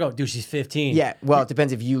 24. I go, dude, she's 15. Yeah, well, it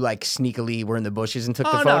depends if you like sneakily were in the bushes and took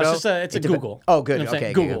the Oh, photo. no, it's just a Google. Oh, good. You know what I'm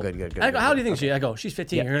Okay, saying? good, Google. good. I go, how do you think she? I go, she's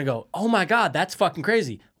 15. You're gonna go, oh my god, that's fucking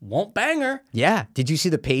crazy. Won't bang her. Yeah. Did you see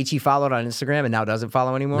the page he followed on Instagram and now doesn't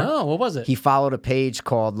follow anymore? No, what was it? He followed a page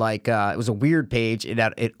called like it was a weird page.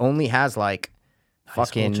 It only has like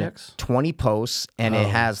fucking chicks? 20 posts, and Oh. it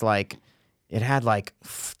had like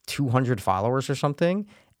 200 followers or something,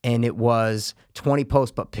 and it was 20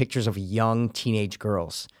 posts but pictures of young teenage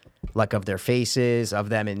girls, like of their faces, of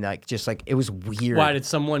them, and like just like it was weird. Why did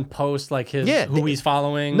someone post like his Yeah, who he's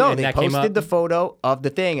following? No, and they that came up? posted the photo of the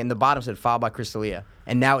thing, and the bottom said followed by Chris D'Elia,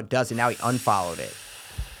 and now it doesn't. Now he unfollowed it.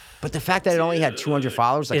 But the fact that it only had 200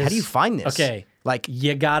 followers, like, how do you find this? Okay, Like,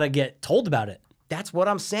 you gotta get told about it. that's what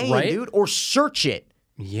I'm saying, Right? dude. Or search it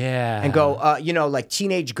Yeah. and go, like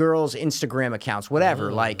teenage girls' Instagram accounts,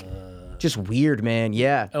 whatever. Like, just weird, man.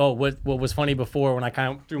 Yeah. Oh, what was funny before when I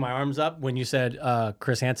kind of threw my arms up when you said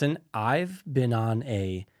Chris Hansen? I've been on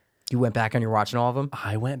a. You went back and you're watching all of them?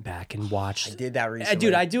 I went back and watched. I did that recently.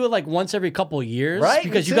 Dude, I do it like once every couple of years, Right?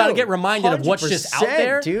 Because Me you got to too. get reminded of what's just out 100%,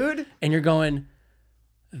 there, dude. And you're going,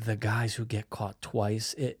 the guys who get caught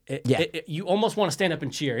twice. Yeah. You almost want to stand up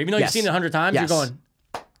and cheer, even though Yes. you've seen it 100 times. Yes. You're going,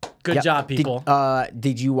 good Yep. job, people.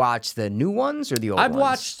 Did you watch the new ones or the old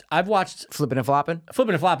ones? I've watched Flipping and Flopping?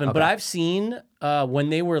 Flipping and Flopping, but I've seen when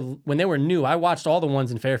they were new. I watched all the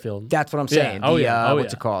ones in Fairfield. That's what I'm saying. Oh, yeah.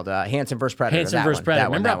 What's it called? Hanson vs. Predator. Hanson that vs. one, Predator. that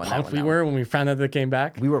one, Remember that how one, pumped that we one. were when we found out they came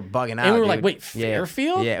back? We were bugging out, And we were dude. like, wait, Yeah.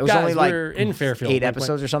 Fairfield? Yeah, it was Guys, only like we're in Fairfield. 8 Like,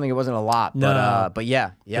 episodes or something. It wasn't a lot, No. but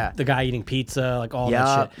yeah. The guy eating pizza, like all that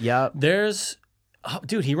Yup, shit. yup. There's,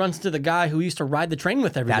 dude, he runs to the guy who used to ride the train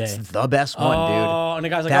with every day. That's the best one, dude. Oh, and the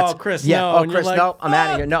guy's like, That's, oh, Chris, yeah. no. Oh, And you're Chris, like, no, I'm out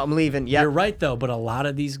of "What?" here. No, I'm leaving. Yeah. You're right, though, but a lot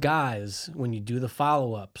of these guys, when you do the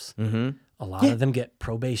follow-ups, a lot of them get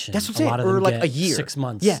probation. That's what I'm A lot saying. of Or them like get a year. 6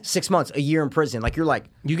 months. Yeah, 6 months, a year in prison. Like, you're like,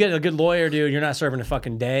 You get a good lawyer, dude. You're not serving a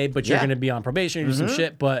fucking day, but you're Yeah. going to be on probation or do some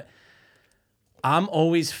shit. But I'm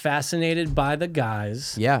always fascinated by the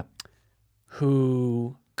guys yeah,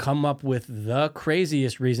 who come up with the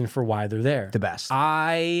craziest reason for why they're there. the best.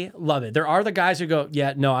 I love it. There are the guys who go,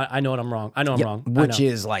 yeah, no, I know what I'm wrong. I know I'm wrong. I Which know.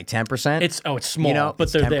 is like 10%. It's small, you know, but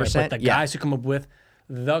it's they're there. 10%, But the yeah. guys who come up with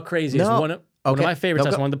the craziest. No. One of my favorites. I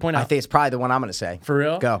just wanted to point out. I think it's probably the one I'm going to say. For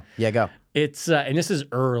real? Go. Yeah, go. It's and this is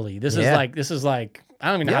early. This is like I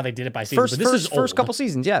don't even know how they did it by season. But this is first old. couple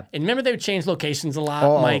seasons. Yeah. And remember they would change locations a lot,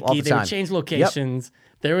 all Mikey. the They would time. change locations.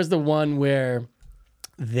 There was the one where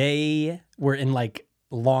they were in like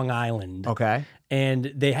Long Island. Okay.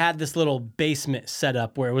 And they had this little basement set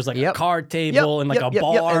up where it was like a Yep. card table and like a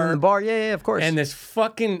bar. And the bar, yeah, of course. And this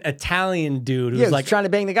fucking Italian dude who's yeah, like he's trying to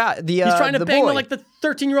bang the guy. he's trying to the bang boy. like the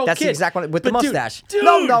 13-year-old That's kid. the exact one with the But dude, mustache. Dude,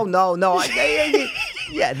 No.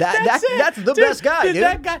 Yeah, that's the best guy, dude.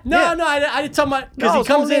 That guy. No, Yeah. no, I didn't tell my No, because I he was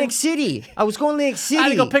going comes to in. Atlantic City. I was going to Atlantic City. I had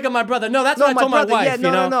to go pick up my brother. No, that's what I told my wife. Yeah, you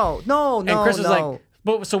know? no. And Chris was like,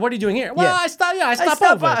 "But so what are you doing here?" Well, Yeah. I stopped stopped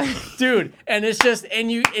over, by. dude. And it's just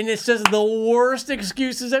it's just the worst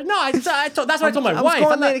excuses. No, that's what I told my I was wife. going to I'm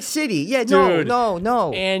not- Atlantic City. Yeah, Dude.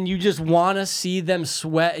 no. And you just want to see them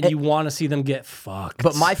sweat, and you want to see them get fucked.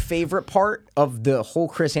 But my favorite part of the whole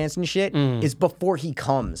Chris Hansen shit is before he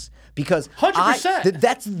comes. Because 100%.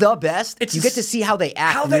 That's the best. It's you get to see how they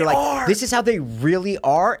act. how and they you're like, are. this is how they really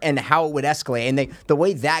are and how it would escalate. And the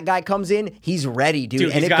way that guy comes in, he's ready, dude. Dude,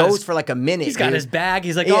 and he's it got goes his- for like a minute. he's got dude. his bag.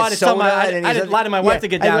 He's like, He "Oh, I has didn't tell my- soda, I and didn't he's lie to my wife to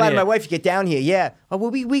get down I lied to here." my wife to get down here. Yeah. Oh, well,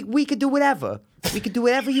 we could do whatever. We could do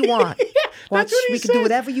whatever you want. That's what he we could do says.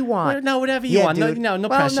 whatever you want. No, whatever you want. Dude. No well,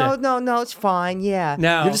 pressure. No, it's fine. Yeah.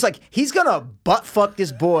 No. You're just like, he's gonna butt fuck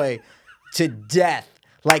this boy to death.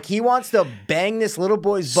 Like he wants to bang this little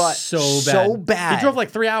boy's butt so bad. He drove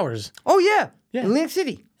like 3 hours. Oh yeah. Yeah. Atlantic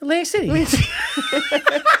City. Atlantic City.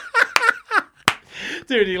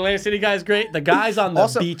 Dude, the Atlantic City guy's great. The guys on the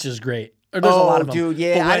Also- beach is great. There's a lot of them. dude,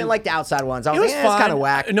 yeah. But I when- didn't like the outside ones. I It was was like, it's fine. kind of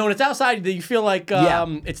whack. No, when it's outside, you feel like Yeah.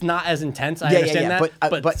 it's not as intense. I understand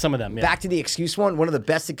that. But some of them, yeah. Back to the excuse one. One of the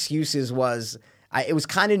best excuses was it was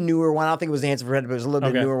kind of newer one. I don't think it was the Hanson Fred, but it was a little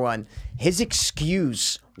bit Okay. newer one. His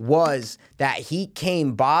excuse was that he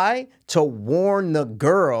came by to warn the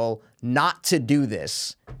girl not to do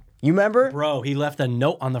this. You remember? Bro, he left a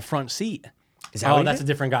note on the front seat. Is that what Oh, he that's did? a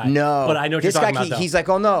different guy. No, But I know what this you're talking guy, about, though. he's like,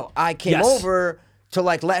 oh no, I came Yes. over to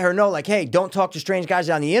like let her know, like, hey, don't talk to strange guys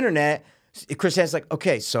on the internet. Chris Hansen's like,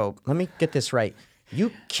 okay, so let me get this right.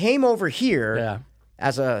 You came over here Yeah.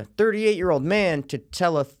 as a 38-year-old man to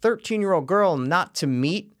tell a 13-year-old girl not to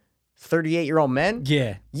meet 38-year-old men?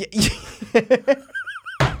 Yeah. Yeah.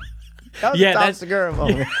 That was Yeah, a that's- the girl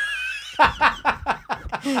moment.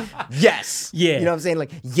 Yes. Yeah. You know what I'm saying?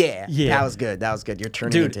 Like, yeah. Yeah. That was good. That was good. You're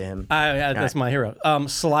turning Dude, into him. that's my hero.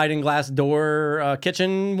 Sliding glass door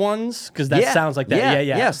kitchen ones, because that Yeah. sounds like that. Yeah.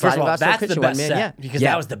 Yeah. Yeah, First sliding of all, glass door that's the kitchen best one, man. set Yeah. because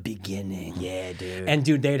Yeah. that was the beginning. Yeah, dude. And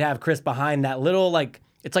dude, they'd have Chris behind that little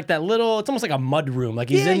it's like that little, it's almost like a mud room. Like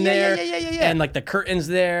he's in there, and like the curtains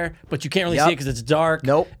there, but you can't really see it because it's dark.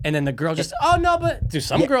 Nope. And then the girl just, oh no, but dude,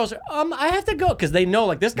 some girls are, I have to go because they know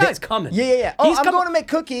like this guy's coming. Yeah. Oh, He's I'm coming. going to make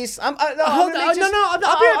cookies. Hold on. I'll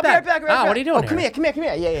be right back. Ah, what are you doing Come here?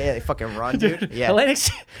 here. Yeah. They fucking run, dude. Yeah. Atlantic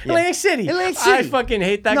City. Atlantic I City. fucking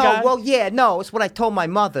hate that no, guy. well, yeah, no, it's what I told my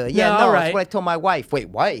mother. Yeah, No, no, all right. it's what I told my wife. Wait,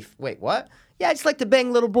 wife? Wait, what? Yeah, I just like to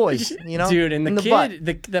bang little boys, you know? Dude, and in the butt.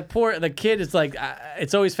 kid, the kid is like,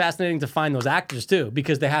 it's always fascinating to find those actors too,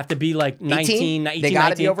 because they have to be like 19, 18, They gotta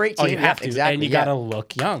 19. be over 18. Oh, you have to, exactly, and you gotta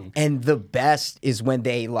look young. And the best is when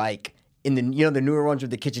they like in the the newer ones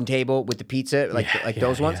with the kitchen table with the pizza, like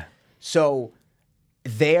those ones. yeah. So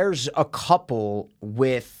there's a couple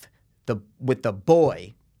with the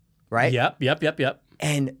boy, right? Yep.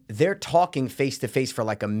 And they're talking face to face for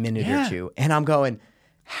like a minute Yeah. or two, and I'm going,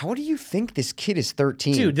 how do you think this kid is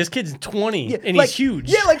 13? Dude, this kid's 20 and like, he's huge.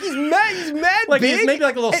 Yeah, like he's mad. He's mad like big. he's maybe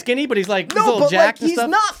like a little And- skinny, but he's like No, he's a little but like jacked and he's stuff.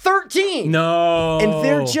 not 13. No, And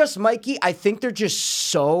they're just, Mikey, I think they're just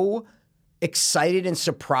so excited and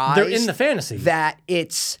surprised. They're in the fantasy. That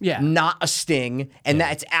it's not a sting and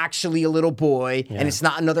that it's actually a little boy and it's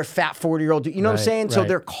not another fat 40-year-old dude. You know what I'm Right, saying? So right.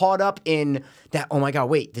 they're caught up in that, oh my God,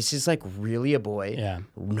 wait, this is like really a boy. Yeah.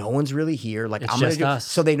 No one's really here. Like It's I'm gonna just do us.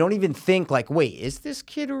 So they don't even think like, wait, is this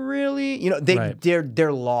kid really? You know, Right.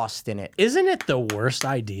 they're lost in it. Isn't it the worst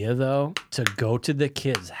idea though to go to the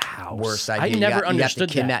kid's house? Worst idea. I You never got-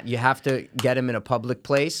 understood you have to that. You have to get him in a public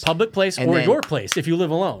place. Public place And or then- your place if you live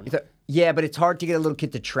alone. Yeah, but it's hard to get a little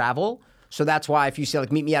kid to travel. So that's why if you say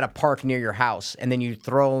like meet me at a park near your house and then you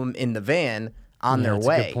throw them in the van on their That's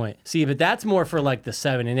way. a good point. See, but that's more for like the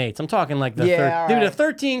 7 and 8s. I'm talking like the Yeah, all dude. A right.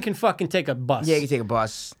 13 can fucking take a bus. Yeah, he can take a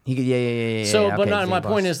bus. He could yeah. So, yeah, but okay, no, he can my take a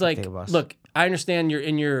point bus. is He can like, take a bus. look, I understand you're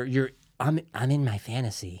in your. I'm in my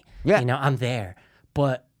fantasy. Yeah. You know, I'm there,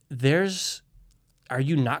 but are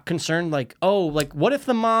you not concerned? Like, oh, like what if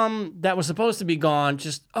the mom that was supposed to be gone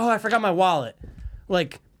just, oh, I forgot my wallet,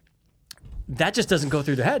 like. That just doesn't go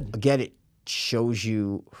through the head. Again, it shows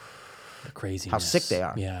you The craziness. How sick they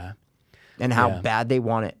are. Yeah. And how bad they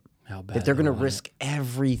want it. How bad That they're they gonna want risk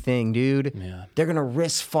everything, dude. Yeah. They're gonna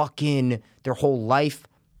risk fucking their whole life,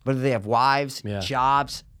 whether they have wives, Yeah.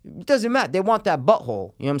 jobs. It doesn't matter. They want that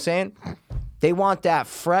butthole. You know what I'm saying? They want that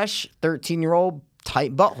fresh 13-year-old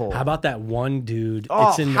tight butthole. How about that one dude? Oh,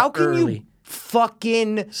 It's in how the can early. you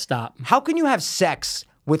fucking Stop. How can you have sex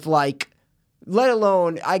with like, let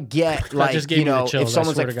alone I get like just gave me the chills, if I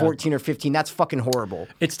someone's swear like to God. 14 or 15, that's fucking horrible.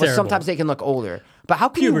 It's but terrible. sometimes they can look older. But how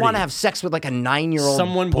can you Puberty. want to have sex with like a 9-year-old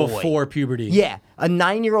Someone boy? before puberty. Yeah, a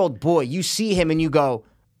 9-year-old boy. You see him and you go,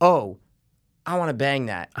 oh, I want to bang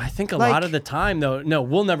that. I think a Like- lot of the time, though, no,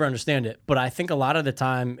 we'll never understand it. But I think a lot of the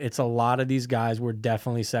time, it's a lot of these guys were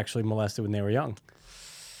definitely sexually molested when they were young.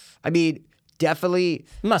 I mean, definitely.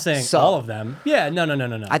 I'm not saying Some. all of them. Yeah, no.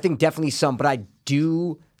 I think definitely some, but I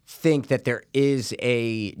do think that there is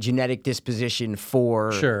a genetic disposition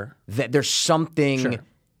for Sure. that. There's something. Sure.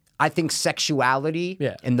 I think sexuality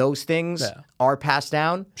Yeah. and those things Yeah. are passed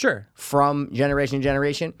down Sure. from generation to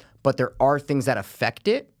generation, but there are things that affect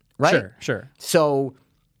it, right? Sure. So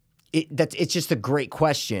it's just a great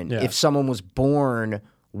question. Yeah. If someone was born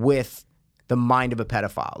with the mind of a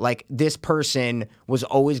pedophile, like this person was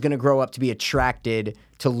always going to grow up to be attracted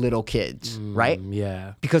to little kids, right?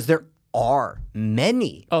 Yeah. Because there are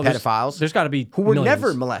many pedophiles There's got to be who were millions.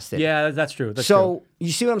 never molested. Yeah, that's true. That's So true.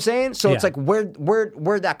 you see what I'm saying? So it's Yeah. like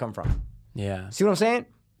where'd that come from? Yeah. See what I'm saying?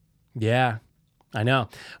 Yeah, I know.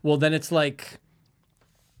 Well, then it's like,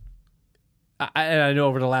 I know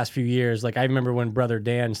over the last few years, like I remember when Brother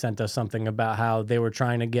Dan sent us something about how they were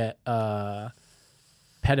trying to get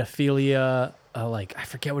pedophilia, like I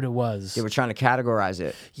forget what it was. They were trying to categorize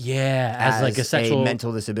it Yeah, as like a sexual.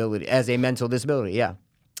 mental disability. As a mental disability, yeah.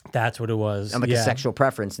 That's what it was. And like yeah. a sexual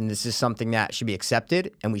preference, and this is something that should be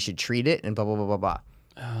accepted, and we should treat it, and blah blah blah blah blah.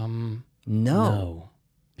 No, No,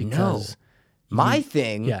 because my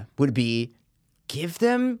thing yeah. would be give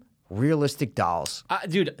them realistic dolls.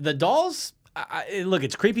 dude, the dolls. Look,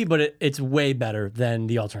 it's creepy, but it's way better than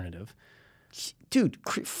the alternative. Dude,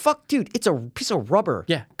 fuck, dude, it's a piece of rubber.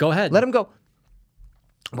 Yeah, go ahead. Let them go.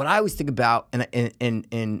 What I always think about,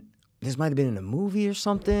 and this might have been in a movie or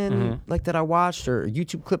something like that I watched, or a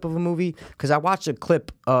YouTube clip of a movie, because I watched a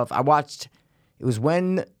clip of, it was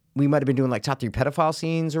when we might have been doing like top 3 pedophile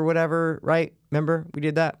scenes or whatever, right? Remember we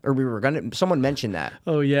did that? Or someone mentioned that.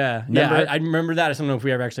 Oh yeah, Remember? yeah. I remember that. I don't know if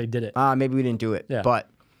we ever actually did it. Maybe we didn't do it, Yeah. but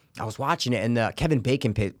I was watching it, and Kevin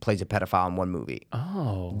Bacon plays a pedophile in one movie.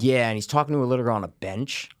 Oh, Yeah, and he's talking to a little girl on a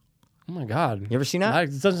bench. oh my God. You ever seen that? It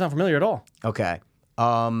doesn't sound familiar at all. Okay.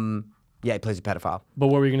 Yeah, he plays a pedophile. But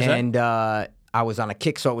what were you gonna say? And I was on a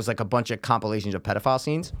kick, so it was like a bunch of compilations of pedophile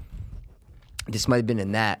scenes. This might have been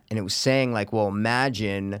in that, and it was saying like, well,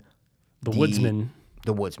 imagine The Woodsman.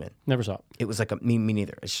 The Woodsman. Never saw it. It was like me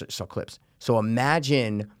neither. I saw clips. So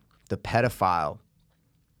imagine the pedophile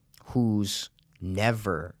who's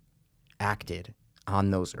never acted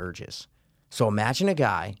on those urges. So imagine a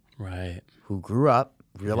guy Right. who grew up,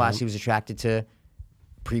 realized he was attracted to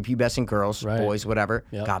prepubescent girls, Right. boys, whatever,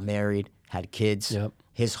 Yep. got married, had kids. Yep.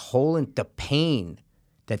 His the pain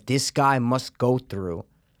that this guy must go through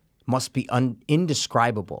must be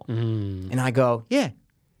indescribable. And I go, yeah,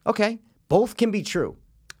 okay, both can be true.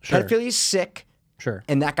 Sure. Pedophilia is sick, Sure.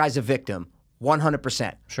 and that guy's a victim,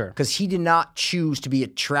 100%. Sure. Because he did not choose to be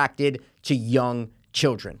attracted to young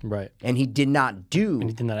children. Right. And he did not He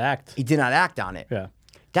did not act. act on it. Yeah.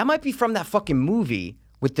 That might be from that fucking movie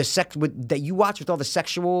with that you watch with all the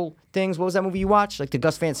sexual things. What was that movie you watched? Like the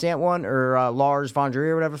Gus Van Sant one, or Lars von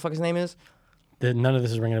Trier, or whatever the fuck his name is? None of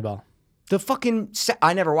this is ringing a bell. The fucking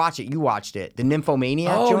I never watched it. You watched it. The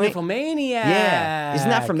Nymphomaniac Oh, joint. Nymphomaniac. Yeah. Isn't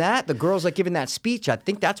that from that? The girl's like giving that speech. I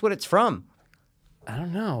think that's what it's from. I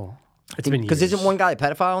don't know. It's been Because years. isn't one guy a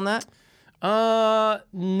pedophile in that?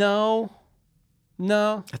 No.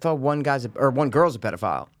 I thought one girl's a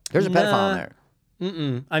pedophile. There's a pedophile in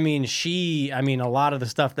there. I mean, a lot of the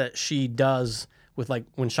stuff that she does with like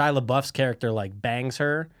when Shia LaBeouf's character like bangs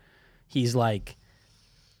her, he's like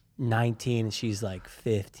 19 and she's like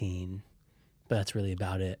 15. But that's really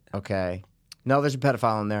about it. Okay. No, there's a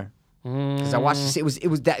pedophile in there. Because I watched this. It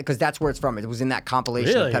was that because that's where it's from. It was in that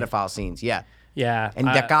compilation Really? of pedophile scenes. Yeah. Yeah. And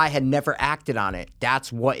that guy had never acted on it.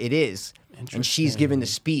 That's what it is. And she's giving the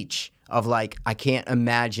speech of like, I can't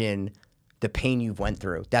imagine the pain you've went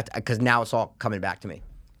through. That because now it's all coming back to me.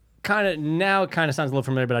 Now it kind of sounds a little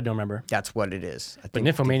familiar, but I don't remember. That's what it is. I But think,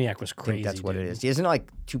 Nymphomaniac was I crazy. think that's what dude. it is. Isn't it like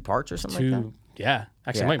 2 parts or something like that? Yeah.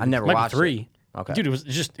 Actually, Yeah, it might, I never might watched be 3. it. Okay. Dude, it was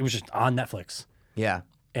just on Netflix. Yeah.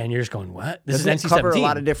 and you're just going, what? This Doesn't is it NC-17. cover a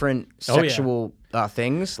lot of different Oh, yeah. sexual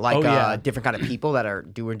things, like Oh, yeah. different kind of people that are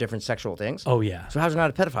doing different sexual things? Oh yeah. So how's there not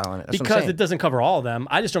a pedophile on it? That's what I'm Because saying. it doesn't cover all of them.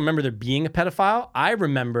 I just don't remember there being a pedophile. I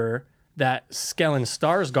remember that Skellen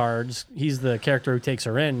Skarsgård, he's the character who takes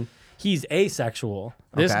her in. He's asexual.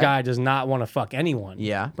 This Okay. guy does not want to fuck anyone.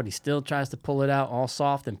 Yeah. But he still tries to pull it out all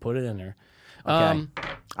soft and put it in her. Okay. I don't know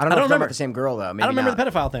if you're remember- about the same girl though. Maybe I don't remember not.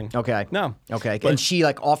 the pedophile thing. Okay. No. Okay. But And she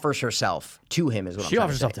like offers herself to him is what she I'm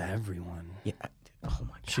offers trying herself to say. to everyone. Yeah. Oh my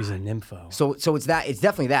god. She's a nympho. So it's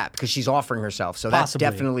definitely that because she's offering herself. So Possibly.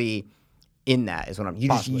 that's definitely in that is what I'm. You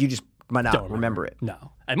Possibly. just might not Don't remember it.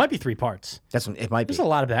 No. It might be 3 parts. That's what, it might be. There's a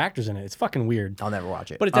lot of actors in it. It's fucking weird. I'll never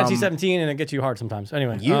watch it. But it's NC-17 and it gets you hard sometimes.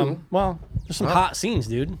 Anyway. Well, there's some hot scenes,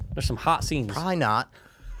 dude. There's some hot scenes. Probably not.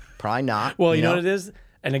 Probably not. Well, you know what it is?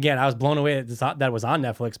 And again, I was blown away that it was on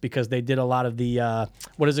Netflix because they did a lot of the,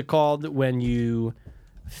 what is it called when you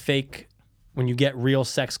get real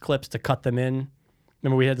sex clips to cut them in?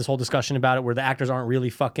 Remember we had this whole discussion about it where the actors aren't really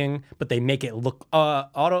fucking, but they make it look,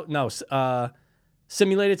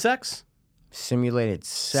 simulated sex? Simulated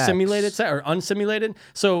sex. Simulated sex or unsimulated?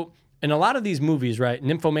 So in a lot of these movies, right,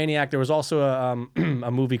 Nymphomaniac, there was also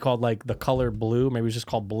a movie called like The Color Blue, maybe it was just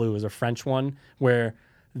called Blue, it was a French one, where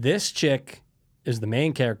this chick is the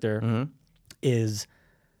main character, is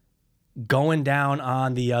going down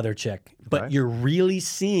on the other chick. But Okay. you're really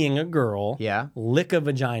seeing a girl lick a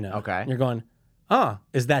vagina. Okay. And you're going,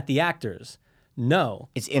 is that the actors? No.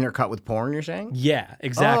 It's intercut with porn, you're saying? Yeah,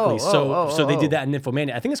 exactly. Oh, So they did that in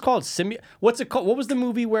Nymphomania. I think it's called what's it called? What was the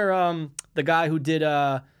movie where the guy who did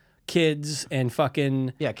Kids and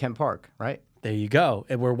fucking Yeah, Ken Park, right? there you go.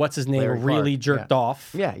 And where what's his name Larry really Clark, jerked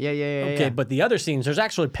off. Yeah. Okay, but the other scenes, there's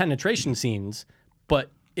actually penetration scenes,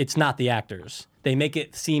 but it's not the actors. They make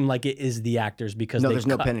it seem like it is the actors because No, they there's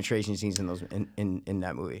no cut. penetration scenes in those in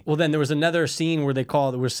that movie. Well, then there was another scene where they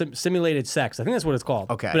called it was simulated sex. I think that's what it's called.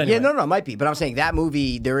 Okay. But anyway. Yeah, no, it might be. But I'm saying that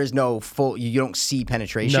movie, there is no full, you don't see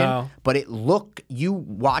penetration. No. But you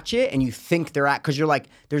watch it and you think they're because you're like,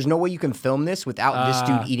 there's no way you can film this without this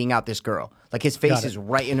dude eating out this girl. Like his face Got it. is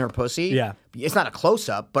right in her pussy. Yeah. It's not a close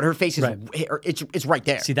up, but her face is, Right. it's right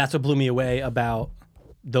there. See, that's what blew me away about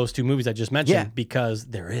those two movies I just mentioned Yeah. because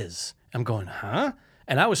there is. I'm going, huh?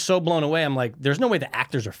 And I was so blown away. I'm like, there's no way the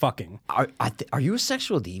actors are fucking. Are you a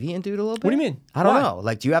sexual deviant, dude, a little bit? What do you mean? I don't Why? know.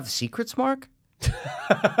 Like, do you have secrets, Mark?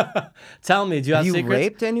 Tell me, do you have You secrets?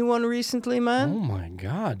 raped anyone recently, man? Oh my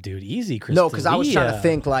god, dude, easy, Chris. No, because I was trying to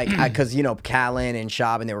think like, because Callan and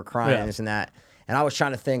Shab and they were crying Yeah. and this and that, and I was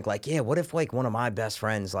trying to think like, yeah, what if like one of my best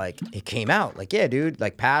friends like it came out like, yeah, dude,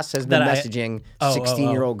 like Pass has been That messaging Oh,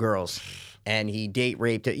 16-year-old girls, and he date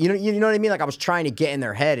raped it. You know what I mean? Like I was trying to get in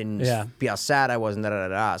their head and Yeah. be how sad I was and da da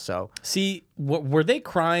da da. So See, were they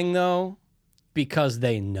crying though because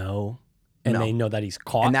they know and No. they know that he's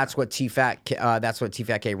caught? and that's what T-Fat K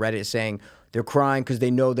Reddit is saying. They're crying because they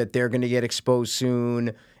know that they're going to get exposed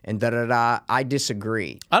soon and da da da. I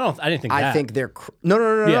disagree. I didn't think that. I think they're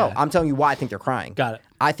no. Yeah. I'm telling you why I think they're crying. Got it.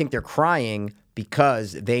 I think they're crying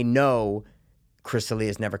because they know Chris D'Elia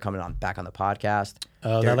is never coming back on the podcast.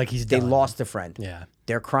 Oh, they're like he's they done. lost a friend. Yeah.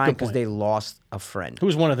 They're crying Good because point. they lost a friend. Who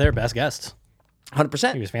was one of their best guests?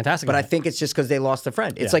 100%. He was fantastic But at I it. think it's just because they lost a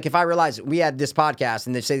friend. It's Yeah. like if I realize we had this podcast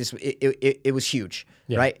and they say this, it was huge,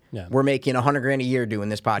 right? yeah. We're making $100,000 a year doing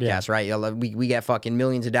this podcast, Yeah. right? We get fucking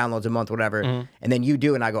millions of downloads a month, whatever. And then you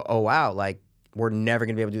do, and I go, oh wow, like we're never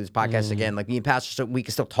gonna be able to do this podcast again. Like me and Pastor, we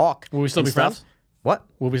can still talk. Will we still and be stuff. friends? What?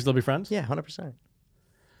 Will we still be friends? Yeah, 100%.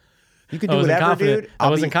 You can I do wasn't whatever, confident. dude. I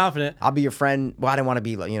wasn't confident. I'll be your friend. Well, I didn't want to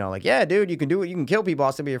be like, yeah, dude, you can do it. You can kill people.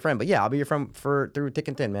 I'll still be your friend. But yeah, I'll be your friend through thick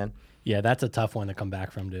and thin, man. Yeah, that's a tough one to come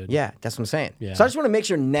back from, dude. Yeah, that's what I'm saying. Yeah. So I just want to make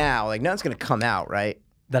sure now, like, nothing's gonna come out, right?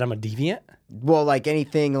 That I'm a deviant? Well, like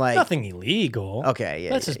anything, like Nothing illegal. Okay,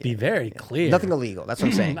 yeah, Let's yeah, just be very clear. nothing illegal. That's what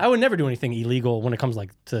I'm saying. I would never do anything illegal when it comes like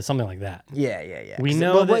to something like that. Yeah. We 'Cause,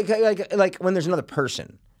 know well, that- like when there's another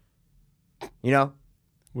person, you know.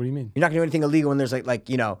 What do you mean? You're not gonna do anything illegal when there's like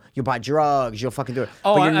you'll buy drugs, you'll fucking do it.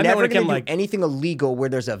 Oh, but I you're meant never when it gonna came, do like- anything illegal where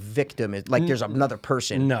there's a victim, like there's another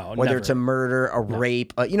person. No, whether never. it's a murder, a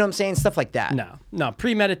rape, you know what I'm saying, stuff like that. No.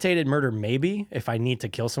 Premeditated murder, maybe, if I need to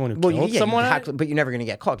kill someone who Well, killed yeah, someone. you have to, but you're never gonna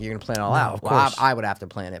get caught. You're gonna plan it all No, out. of Well, course. I would have to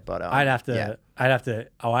plan it, but I'd have to. Yeah.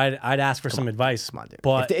 I'd ask for some advice. Come on, dude.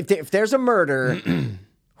 But If there's a murder,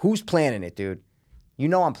 who's planning it, dude? You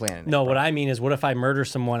know I'm planning it. no, what I mean is, what if I murder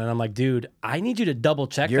someone and I'm like, dude, I need you to double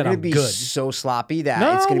check You're that gonna I'm be good. so sloppy that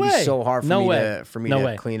No it's gonna way. be so hard for No me way. to No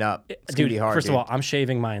way. clean up. It's Dude, gonna be hard. first dude. of all, I'm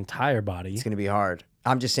shaving my entire body. It's gonna be hard.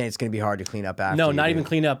 I'm just saying it's gonna be hard to clean up after. No, you, not dude. even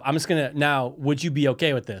clean up. I'm just gonna now. Would you be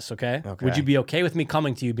okay with this? Okay. Okay. Would you be okay with me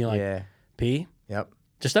coming to you, being like, Yeah. P, Yep.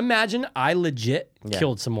 Just imagine I legit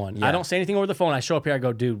killed someone. Yeah. I don't say anything over the phone. I show up here. I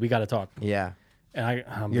go, dude, we got to talk. Yeah. And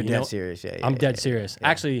You're dead serious. Yeah. I'm dead serious.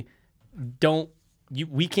 Actually,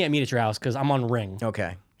 we can't meet at your house because I'm on Ring.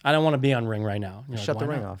 Okay. I don't want to be on Ring right now. Shut the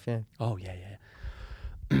Ring off. Yeah. Oh, yeah.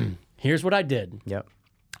 Here's what I did. Yep.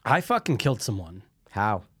 I fucking killed someone.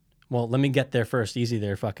 How? Well, let me get there first. Easy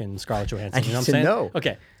there, fucking Scarlett Johansson. I need You know what to I'm saying? know.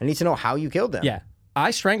 Okay. I need to know how you killed them. Yeah.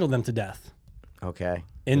 I strangled them to death Okay.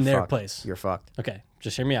 in You're their fucked. place. You're fucked. Okay.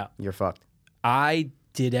 Just hear me out. You're fucked. I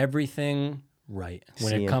did everything right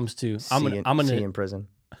when it comes to. I'm gonna. see you in prison.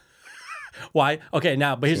 Why? Okay.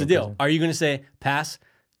 Now, but here's the See you in deal. prison. Are you gonna say pass? you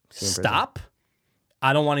in prison. Stop.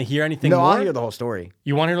 I don't want to hear anything No, more. I'll hear the whole story.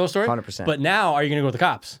 You want to hear the whole story? 100%. But now, are you gonna go with the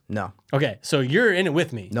cops? No. Okay. So you're in it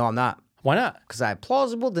with me. No, I'm not. Why not? Because I have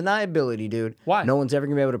plausible deniability, dude. Why? No one's ever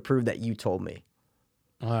going to be able to prove that you told me.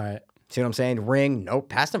 All right. See what I'm saying? Ring. Nope.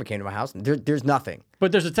 Pass never came to my house. There's nothing.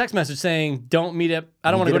 But there's a text message saying, "Don't meet up.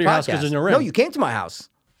 I don't want to go to your house because there's no ring." No, you came to my house.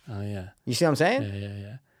 Oh yeah. You see what I'm saying?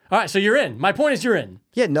 Yeah. All right. So you're in. My point is you're in.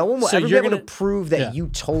 Yeah, no one will So ever be you're able gonna- to prove that Yeah. you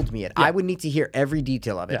told me it. I would need to hear every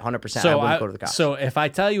detail of it, 100%. I wouldn't go to the cops. So if I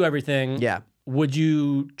tell you everything, Yeah. would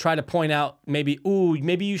you try to point out maybe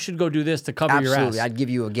you should go do this to cover your Absolutely. ass? I'd give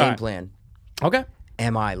you a game right. plan. Okay.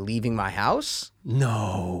 Am I leaving my house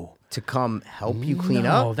No. to come help you clean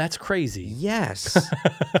No, up? that's crazy. Yes.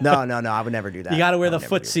 No, I would never do that. You got to wear I the would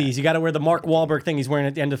never do that. footsies. You got to wear the Mark Wahlberg thing he's wearing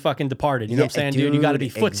at the end of fucking Departed. You know what I'm saying, dude? You got to be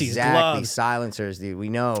footsies, exactly. gloves. Silencers, dude. We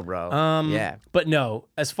know, bro. Yeah. But no,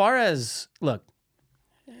 as far as look,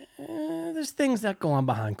 there's things that go on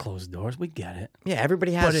behind closed doors. We get it. Yeah,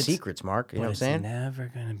 everybody But has it's- secrets, Mark. You know what I'm It's saying?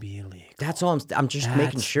 never gonna be illegal. That's all I'm just making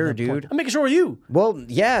That's sure, the point. dude. I'm making sure with you. Well,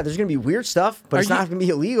 yeah, there's going to be weird stuff, but it's you- not going to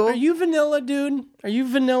be illegal. Are you vanilla, dude? Are you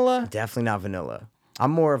vanilla? Definitely not vanilla.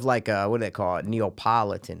 I'm more of like a, what do they call it?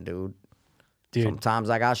 Neapolitan, dude. Dude, Sometimes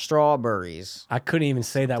I got strawberries. I couldn't even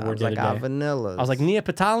say that word Sometimes the I other got day. vanillas. I was like,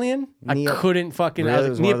 Neapolitan? I Neo- couldn't fucking. Really? I It was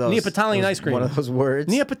was like, one of those- Neapolitan it was ice cream. One of those words.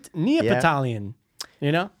 Neapolitan.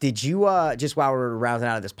 You know? Did you, just while we're rounding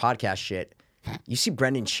out of this podcast shit, you see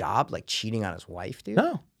Brendan Schaub like cheating on his wife, dude?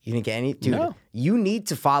 No. You didn't get any? Dude, No. you need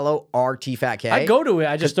to follow RT-Fat-K. I go to it.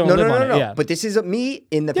 I just don't live on it. Yeah. But this is me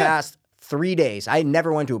in the past 3 days. I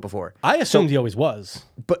never went to it before. I assumed he always was.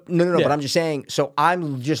 But no. Yeah. But I'm just saying. So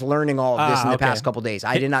I'm just learning all of this in the okay. past couple days.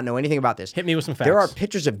 I did not know anything about this. Hit me with some There are facts.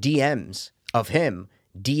 pictures of DMs of him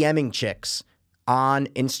DMing chicks on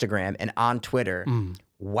Instagram and on Twitter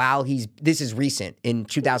while this is recent in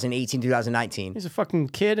 2018, 2019. He's a fucking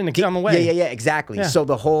kid and a kid on the way. Yeah, exactly. Yeah.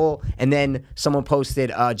 So and then someone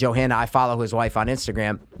posted, Johanna, I follow his wife on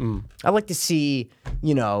Instagram. I like to see,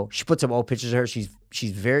 she puts up old pictures of her.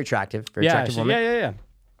 She's very attractive, woman. Yeah.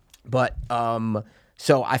 But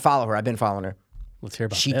so I follow her. I've been following her. Let's hear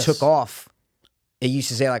about She this. took off. It used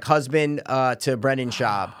to say like husband to Brendan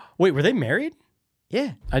Schaub. Wait, were they married?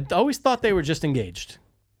 Yeah. I always thought they were just engaged.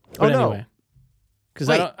 Oh, But no. anyway. Because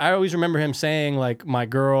Wait. I always remember him saying, like, my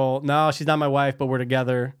girl, no, she's not my wife, but we're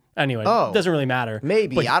together. Anyway, Oh. it doesn't really matter.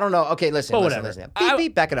 Maybe. But I don't know. Okay, listen. but listen. whatever. Beep,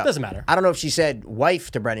 beep, back it up. Doesn't matter. I don't know if she said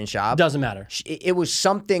wife to Brendan Schaub. Doesn't matter. It was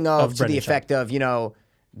something to Brendan the effect of,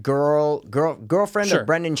 girlfriend Sure. of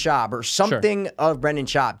Brendan Schaub or something of Brendan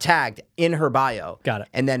Schaub tagged in her bio. Got it.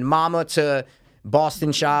 And then mama to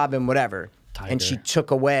Boston Schaub and whatever. Tiger. And she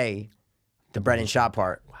took away the Brendan Schaub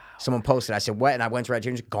part. Wow. Someone posted. I said, what? And I went to Red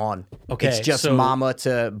James. Gone. Okay, It's just so- mama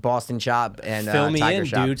to Boston Schaub and Fill me Tiger in,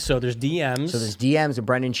 Schaub. dude. So there's DMs. So there's DMs of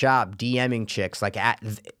Brendan Schaub DMing chicks, like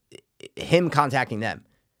him contacting them,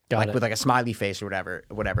 Got it. with like a smiley face or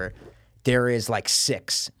whatever. There is like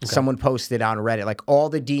 6. Someone posted on Reddit, like all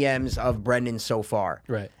the DMs of Brendan so far.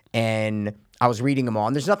 Right. And I was reading them all.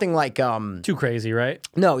 And there's nothing like, Too crazy, right?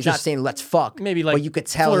 no, he's not Just saying let's fuck. maybe, like, but you could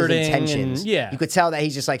tell his flirting intentions. and- yeah. You could tell that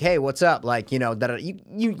he's just like, hey, what's up? Like, you know Come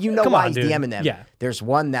why on, he's dude. DMing them. Yeah. There's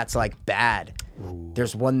one that's like bad.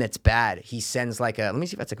 There's one that's bad. He sends like let me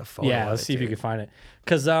see if that's like a photo. Yeah, of let's it, see if you dude. can find it.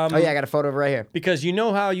 Because Oh yeah, I got a photo of it right here. because you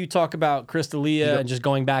know how you talk about Chris D'Elia and just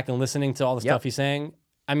going back and listening to all the stuff he's saying?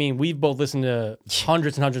 I mean, we've both listened to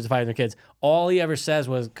hundreds and hundreds of Fighting the Kids. All he ever says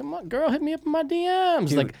was, come on, girl, hit me up in my DMs.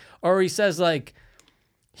 Dude. Like, or he says, like,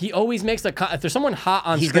 he always makes if there's someone hot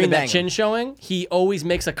on He's screen gonna that bang chin showing, he always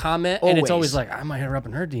makes a comment, and it's always Always. like, I might hit her up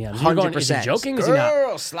in her DMs. You're going, is he 100%. joking? Is he not?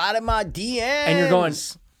 Girl, slide in my DMs. And you're going,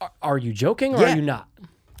 are you joking or Yeah. are you not?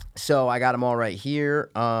 So I got them all right here.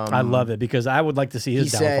 I love it because I would like to see his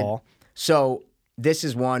he said, downfall. so this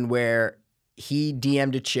is one where he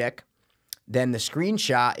DM'd a chick. Then the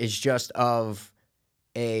screenshot is just of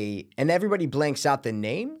and everybody blanks out the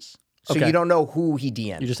names. So Okay. you don't know who he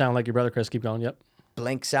DM'd. You just sound like your brother, Chris. Keep going. Yep.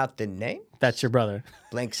 Blanks out the name? That's your brother.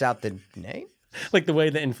 Blanks out the name? Like the way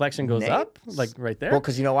the inflection goes up, like right there. Well,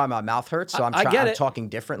 because you know why my mouth hurts, so I get I'm it. talking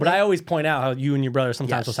differently. But I always point out how you and your brother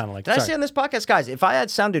sometimes will sound like. Did I say on this podcast, guys, if I had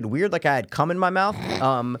sounded weird, like I had cum in my mouth,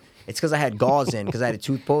 it's because I had gauze in, because I had a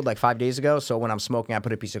tooth pulled like 5 days ago. So when I'm smoking, I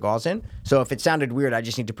put a piece of gauze in. So if it sounded weird, I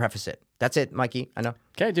just need to preface it. That's it, Mikey. I know.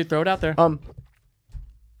 Okay, dude, throw it out there.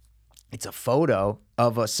 It's a photo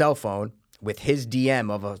of a cell phone with his DM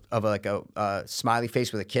of a smiley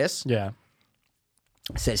face with a kiss. Yeah.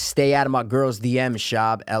 It says, "Stay out of my girl's DM,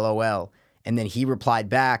 Shab, LOL." And then he replied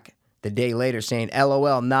back the day later saying,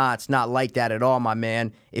 "LOL, nah, it's not like that at all, my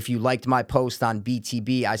man. If you liked my post on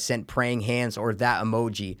BTB, I sent praying hands or that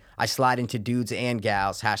emoji. I slide into dudes and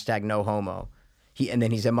gals, hashtag no homo." And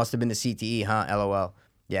then he said, "Must have been the CTE, huh? LOL."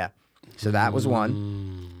 Yeah. So that was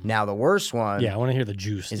one. Now the worst one. Yeah, I want to hear the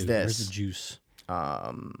juice. Is dude. this. Where's the juice?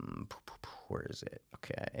 Where is it?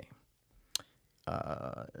 Okay.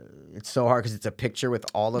 It's so hard because it's a picture with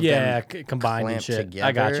all of them Combined and clamped shit. together.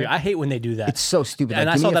 I got you. I hate when they do that. It's so stupid. And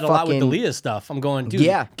Like, I give saw me that a lot with fucking- Dalia stuff. I'm going, dude,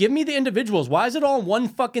 Yeah. give me the individuals. Why is it all one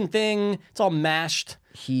fucking thing? It's all mashed.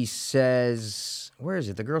 He says, where is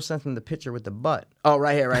it? The girl sent him the picture with the butt. Oh,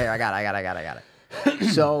 right here. I got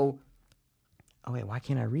it. So, oh wait, why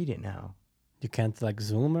can't I read it now? You can't like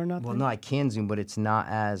zoom or nothing? Well, no, I can zoom, but it's not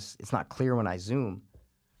clear when I zoom.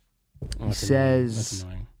 Oh, He that's says, That's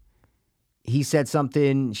annoying. he said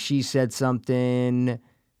something, she said something.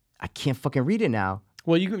 I can't fucking read it now.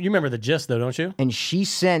 Well, you remember the gist though, don't you? And she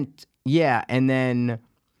sent, yeah, and then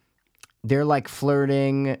they're like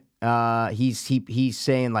flirting. He's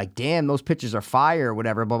saying like, "Damn, those pictures are fire," or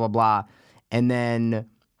whatever, blah blah blah. And then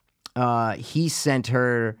he sent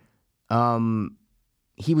her.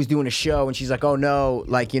 He was doing a show, and she's like, "Oh no,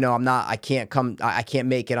 like, you know, I can't come, I can't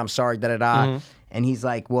make it. I'm sorry, da da da." And he's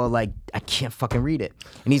like, "Well, like, I can't fucking read it."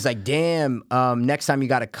 And he's like, "Damn, next time you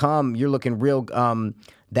got to come, you're looking real."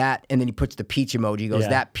 That, and then he puts the peach emoji. He goes, Yeah.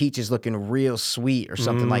 "That peach is looking real sweet," or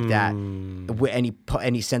something like that.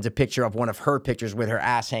 And he sends a picture of one of her pictures with her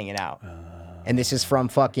ass hanging out. And this is from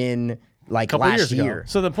fucking like Couple last years year. ago.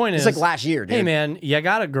 So the point It's is, like last year, dude. hey man, you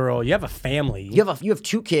got a girl, you have a family. You have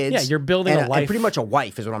 2 kids. Yeah, you're building and a life. and pretty much a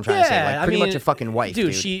wife is what I'm trying to say. Like I pretty mean, much a fucking wife,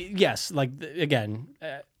 dude. Again,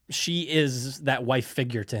 she is that wife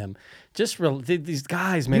figure to him. Just these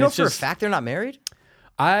guys, man. You know it's for just, a fact they're not married?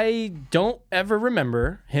 I don't ever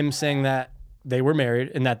remember him saying that they were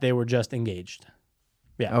married and that they were just engaged.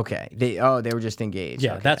 Yeah. Okay. They were just engaged.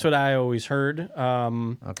 Yeah, Okay. that's what I always heard.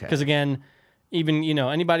 Okay. Because again, even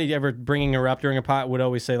anybody ever bringing her up during a pot would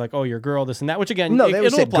always say like, "Oh, your girl, this and that," which again, No, they would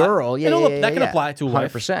it'll say apply. girl. Yeah, that can apply to a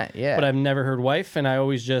wife. 100%. Yeah. But I've never heard wife, and I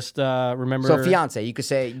always just remember. So fiance, you could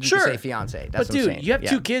say Sure. fiance. That's But what I'm dude, saying. you have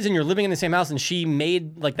Yeah. 2 kids and you're living in the same house, and she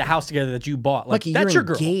made like the house together that you bought. Like Lucky, that's you're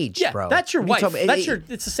your girl. engaged, Yeah, bro. that's your What are you wife. talking about? That's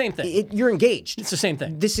it's the same thing. You're engaged. It's the same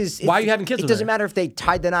thing. This is Why are you having kids It with doesn't her? matter if they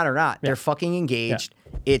tied the knot or not. They're fucking engaged.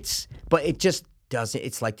 But it just doesn't.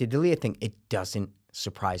 It's like the Dalia thing. It doesn't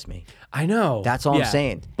surprise me. I know. That's all I'm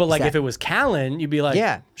saying. But Is like that- if it was Callan, you'd be like,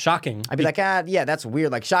 Yeah. shocking. I'd be like, yeah, that's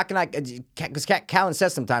weird. Like shocking, because Callan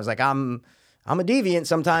says sometimes, like I'm a deviant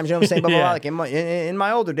sometimes. You know what I'm saying? Blah, blah, blah. Yeah. Like in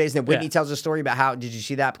my older days, and then Whitney Yeah. tells a story about how. Did you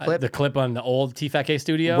see that clip? the clip on the old T-Fat-K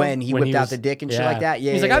studio When he whipped out was- the dick and shit like that?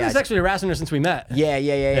 Yeah, He's yeah, like, I've yeah. been sexually harassing her since we met. Yeah.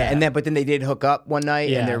 And then they did hook up one night,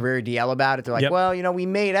 Yeah. and they're very DL about it. They're like, Yep. well, we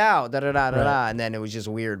made out, da da da da Right. da, and then it was just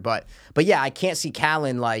weird. But yeah, I can't see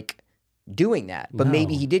Callan like doing that. But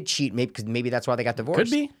maybe No. he did cheat, because maybe that's why they got divorced. Could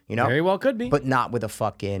be. Very well could be. But not with a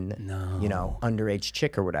fucking underage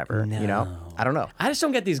chick or whatever. I don't know. I just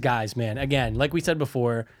don't get these guys, man. Again, like we said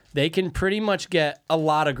before, they can pretty much get a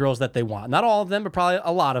lot of girls that they want. Not all of them, but probably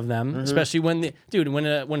a lot of them. Mm-hmm. Especially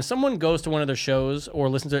when someone goes to one of their shows or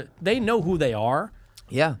listens to it, they know who they are.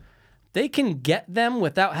 Yeah. They can get them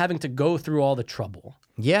without having to go through all the trouble.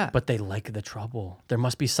 Yeah. But they like the trouble. There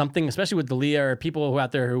must be something, especially with Dalia or people who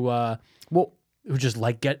out there who just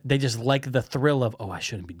they just like the thrill of, oh, I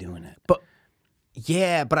shouldn't be doing it. But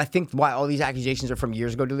I think why all these accusations are from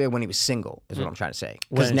years ago, Dalia, when he was single, is what I'm trying to say.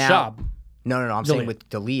 Because When now, Shab. no, I'm saying with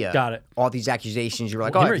Dalia, Got it. all these accusations, you were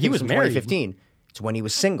like, Well, oh, he was from married. 2015. It's when he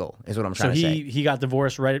was single, is what I'm So trying to say. he got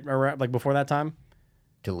divorced right around, like before that time?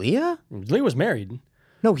 Dalia? Dalia was married.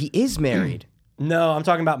 No, he is married. No, I'm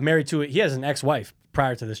talking about married to it. He has an ex-wife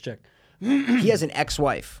prior to this chick. He has an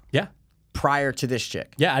ex-wife Yeah. prior to this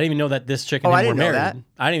chick. Yeah, I didn't even know that this chick and Oh, him I didn't were know married. that.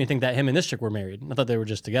 I didn't even think that him and this chick were married. I thought they were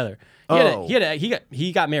just together. Oh.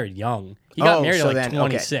 He got married young. He got married at like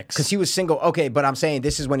 26. Because he was single. Okay, but I'm saying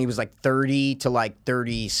this is when he was like 30 to like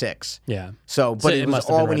 36. Yeah. So, but it was must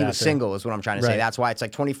have been all when he right was after. single is what I'm trying to say. Right. That's why it's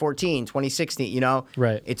like 2014, 2016,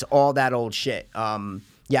 Right. It's all that old shit.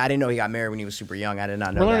 Yeah, I didn't know he got married when he was super young. I did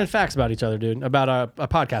not know We're learning that. facts about each other, dude. About a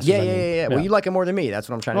podcast. Yeah. Well, you like him more than me. That's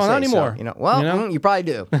what I'm trying to say. Not anymore. So, you probably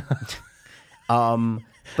do.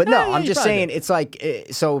 But no, Yeah, I'm you just probably saying do. it's like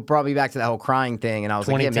so probably back to that whole crying thing, and I was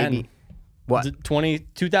like, yeah, 2010. maybe. What?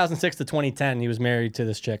 2006 to 2010, he was married to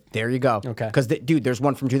this chick. There you go. Okay. Because dude, there's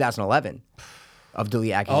one from 2011 of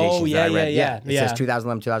D'Elia accusations. Oh, that I read. yeah. It says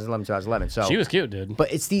 2011. So She was cute, dude.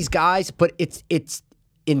 But it's these guys. But it's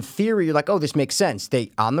in theory, you're like, oh, this makes sense.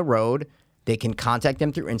 They on the road. They can contact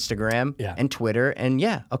them through Instagram and Twitter, and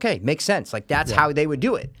okay, makes sense. Like that's how they would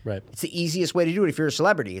do it. Right. It's the easiest way to do it if you're a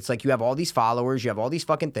celebrity. It's like you have all these followers, you have all these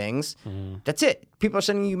fucking things. That's it. People are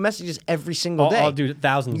sending you messages every single day. I'll do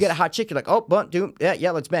thousands. You get a hot chick, you're like, oh, but dude, yeah,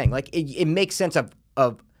 let's bang. Like it makes sense of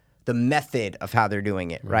the method of how they're doing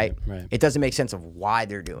it, right? Right. It doesn't make sense of why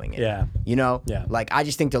they're doing it. Yeah. You know? Yeah. Like I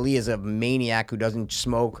just think D'Elia is a maniac who doesn't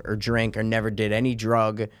smoke or drink or never did any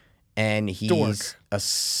drug, and he's Dork. a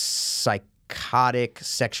psychotic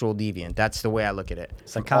sexual deviant. That's the way I look at it.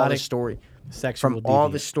 Psychotic story. sexual From all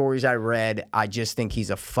deviant. the stories I read, I just think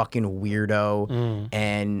he's a fucking weirdo,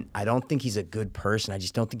 and I don't think he's a good person. I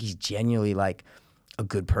just don't think he's genuinely like a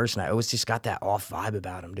good person. I always just got that off vibe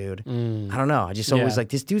about him, dude. I don't know. I just always like,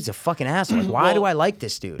 this dude's a fucking asshole. Like, why do I like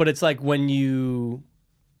this dude? But it's like when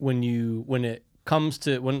it comes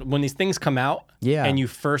to when these things come out, and you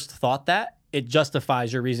first thought that, it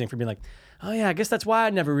justifies your reasoning for being like, oh yeah, I guess that's why I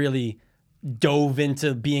never really dove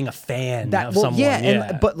into being a fan of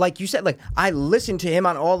someone. But like you said, like I listened to him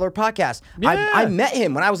on all their podcasts. Yeah. I met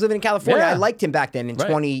him when I was living in California. Yeah. I liked him back then in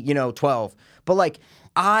 2012. But like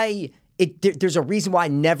there's a reason why I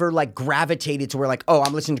never like gravitated to where like, oh,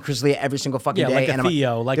 I'm listening to Chris D'Elia every single fucking day. like a and I'm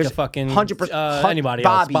Theo, like a fucking 100% anybody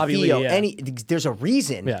else, Bobby Lee, Theo, yeah. there's a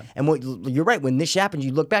reason. Yeah. And you're right. When this shit happens,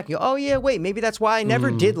 you look back and you go, oh yeah, wait, maybe that's why I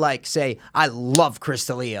never did like say I love Chris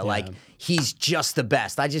D'Elia. Like he's just the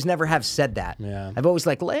best. I just never have said that. Yeah. I've always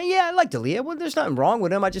like, yeah, I like D'Elia. Well, there's nothing wrong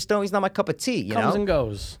with him. I just don't. He's not my cup of tea. You Comes know. and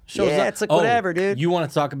goes. Shows Yeah, up. it's like whatever, dude. You want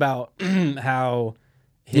to talk about how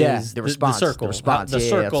the response, the circle, the response. the Yeah,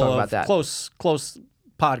 circle let's talk of about that. close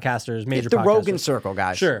podcasters, major the podcasters. Rogan circle,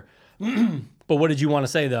 guys. Sure. But what did you want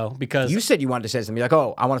to say though? Because You said you wanted to say something. You're like,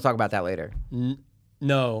 oh, I want to talk about that later.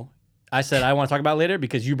 no, I said I want to talk about it later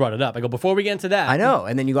because you brought it up. I go before we get into that. I know.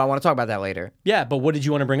 And then you go, I want to talk about that later. Yeah, but what did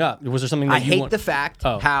you want to bring up? Was there something that I you hate want? the fact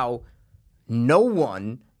Oh. how no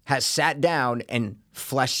one has sat down and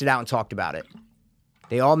fleshed it out and talked about it.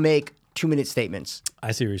 They all make 2-minute statements.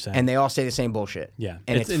 I see what you're saying. And they all say the same bullshit. Yeah.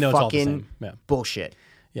 And It's- it's no, it's all the fucking same. Yeah. bullshit.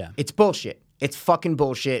 yeah, It's bullshit. It's fucking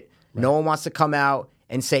bullshit. Right. No one wants to come out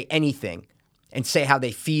and say anything and say how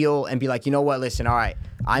they feel and be like, you know what, listen, all right,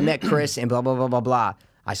 I met Chris and blah, blah, blah, blah, blah.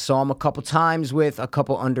 I saw him a couple times with a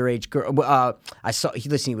couple underage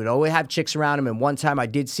girls. He would always have chicks around him. And one time I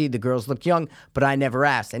did see the girls looked young, but I never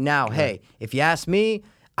asked. And now, hey, if you ask me,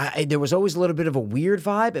 there was always a little bit of a weird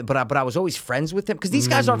vibe, but I was always friends with him because these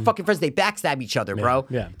guys aren't fucking friends. They backstab each other, bro.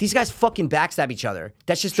 Yeah. These guys fucking backstab each other.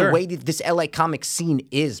 That's just Sure. the way that this LA comic scene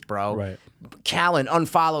is, bro. Right. Callan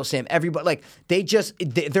unfollows him. Everybody, like,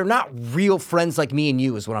 they're not real friends like me and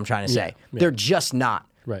you, is what I'm trying to say. Yeah. They're just not.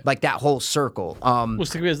 Right. Like that whole circle. Well,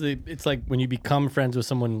 it's because it's like when you become friends with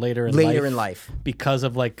someone later in life because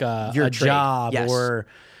of like a Your trade. job Yes. or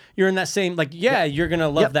you're in that same you're gonna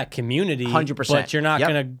love that community 100%. but you're not Yep.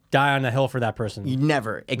 gonna die on the hill for that person.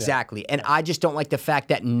 Never. Exactly. And I just don't like the fact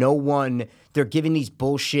that they're giving these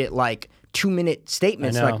bullshit, like, 2-minute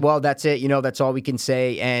statements. I know. Like, well, that's it. You know, that's all we can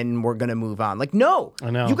say, and we're going to move on. Like, no. I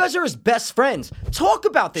know. You guys are his best friends. Talk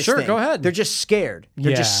about this Sure, thing. go ahead. They're just scared.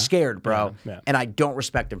 They're just Yeah. scared, bro. Yeah. And I don't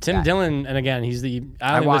respect him for Tim that. Dillon, and again, he's the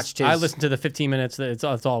I watched I his- listened to the 15 minutes. That's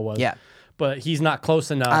all it was. Yeah. But he's not close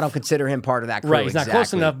enough. I don't consider him part of that crew. Right, he's not close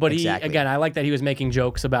Exactly. enough, but Exactly. again, I like that he was making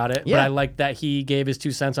jokes about it. But Yeah. I like that he gave his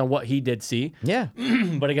 2 cents on what he did see. Yeah.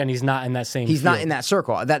 But again, he's not in that same He's not field. in that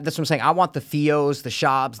circle. That's what I'm saying. I want the Theos, the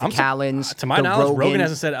Shabs, the Callens. To my the knowledge, Rogan Rogan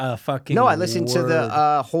hasn't said a fucking No, I listened to word.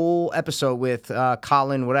 the whole episode with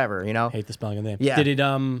Colin, whatever, you know? Hate the spelling of the name. Yeah. Did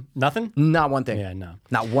it nothing? Not one thing. Yeah, no.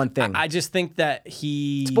 Not one thing. I just think that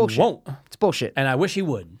he bullshit. won't. It's bullshit. And I wish he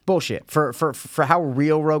would. Bullshit. For how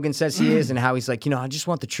real Rogan says he is and how he's like, I just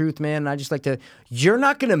want the truth, man. And I just like to. You're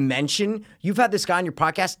not going to mention. You've had this guy on your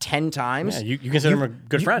podcast 10 times. Yeah, you consider him a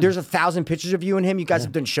good friend. There's 1,000 pictures of you and him. You guys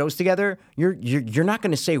have done shows together. You're not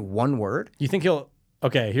going to say one word. You think he'll?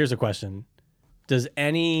 Okay, here's a question: Does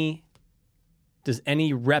any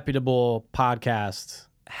reputable podcast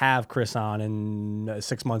have Chris on in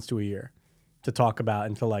 6 months to a year to talk about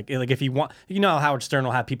and to like if he want? You know how Howard Stern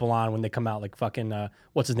will have people on when they come out, like fucking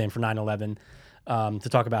what's his name for 9/11, to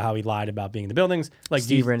talk about how he lied about being in the buildings. Like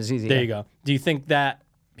Steve Rannazzisi, There yeah. you go. Do you think that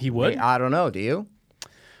he would? I don't know. Do you?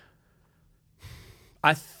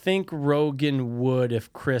 I think Rogan would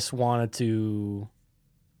if Chris wanted to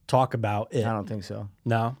talk about it. I don't think so.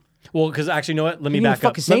 No. Well, because actually, you know what? Let me He didn't back up.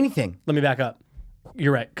 fucking say anything. Let me back up.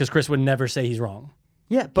 You're right, because Chris would never say he's wrong.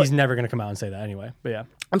 Yeah, but He's never going to come out and say that anyway. But yeah.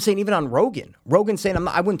 I'm saying even on Rogan. Rogan's saying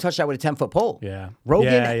I wouldn't touch that with a 10-foot pole. Yeah.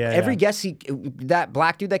 Rogan, Yeah, every guest that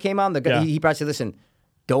black dude that came on, the guy, Yeah. he probably said, listen,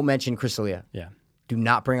 don't mention Chris D'Elia. Yeah. Do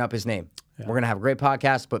not bring up his name. We're going to have a great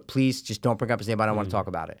podcast, but please just don't bring up his name. I don't want to talk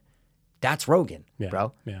about it. That's Rogan,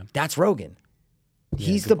 bro. Yeah. That's Rogan.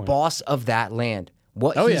 He's the boss of that land.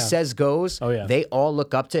 What he says goes. Oh, yeah. They all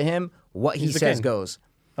look up to him. What he the says king. goes.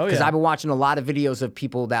 Oh, Because yeah. I've been watching a lot of videos of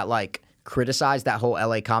people that like criticize that whole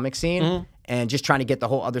LA comic scene Mm-hmm. and just trying to get the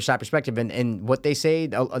whole other side perspective. And what they say,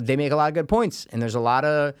 they make a lot of good points. And there's a lot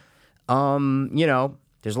of,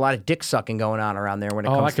 there's a lot of dick sucking going on around there when it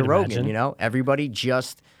I comes to could Rogan. imagine. You know, everybody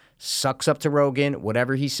just sucks up to Rogan.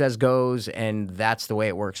 Whatever he says goes, and that's the way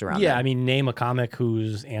it works around Yeah, there. I mean, name a comic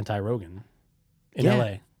who's anti-Rogan in Yeah.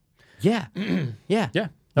 LA. Yeah. Yeah. Yeah.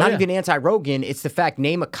 Oh, Not yeah. even anti-Rogan. It's the fact,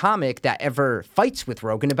 name a comic that ever fights with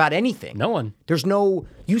Rogan about anything. No one. There's no,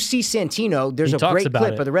 you see Santino, there's He a talks great about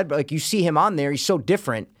clip it. of the Red, like you see him on there, he's so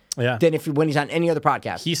different Yeah. than when he's on any other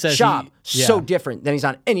podcast. He says Shab, he- so yeah. different than he's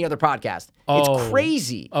on any other podcast. Oh. It's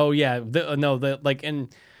crazy. Oh yeah, so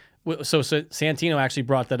Santino actually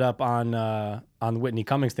brought that up on Whitney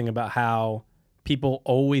Cummings thing about how people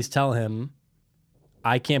always tell him,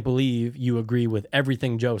 "I can't believe you agree with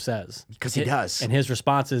everything Joe says." 'Cause he does. And his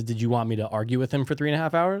response is, "Did you want me to argue with him for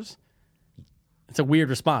 3.5 hours?" It's a weird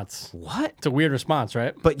response. What? It's a weird response,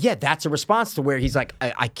 right? But yeah, that's a response to where he's like,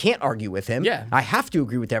 I can't argue with him. Yeah. I have to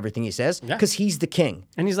agree with everything he says Yeah. because he's the king.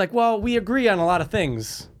 And he's like, "Well, we agree on a lot of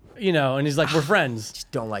things, and he's like, "We're friends."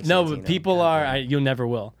 Just don't like No, Santino. but people are. You never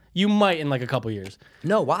will. You might in like a couple years.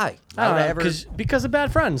 No, why? I don't would know, ever- because of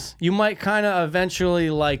bad friends. You might kind of eventually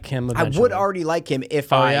like him. I Eventually. would already like him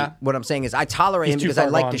if yeah? what I'm saying is I tolerate He's him too because I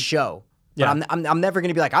far like gone. the show. But Yeah. I'm never going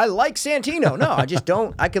to be like, I like Santino. No, I just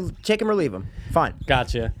don't. I could take him or leave him. Fine.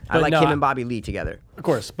 Gotcha. I But like no, him and Bobby Lee together. Of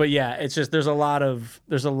course, but yeah, it's just there's a lot of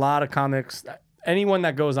comics. Anyone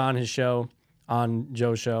that goes on his show, on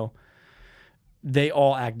Joe's show, they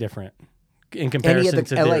all act different in Any comparison of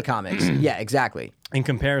the to LA their, comics. Yeah, exactly. in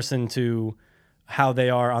comparison to how they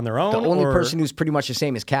are on their own. The only or person who's pretty much the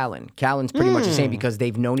same is Callan. Callan's pretty much the same because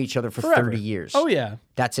they've known each other for forever. 30 years. Oh yeah,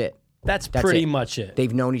 That's it. that's pretty it. much it.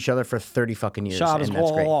 They've known each other for 30 fucking years. Shabbos, And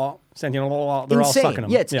that's great. Santino, they're all Insane. sucking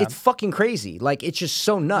them. Yeah, it's fucking crazy. Like, it's just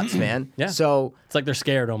so nuts, man. Yeah. So It's like they're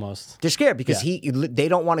scared almost. they're scared because they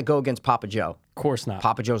don't want to go against Papa Joe. Of course not.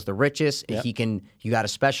 Papa Joe's the richest. Yep. You got a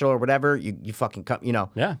special or whatever. You fucking come.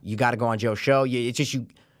 Yeah. You got to go on Joe's show. It's just you.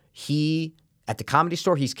 He at the Comedy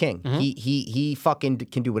Store. He's king. Mm-hmm. He fucking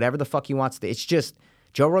can do whatever the fuck he wants to. It's just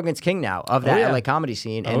Joe Rogan's king now of that yeah. LA comedy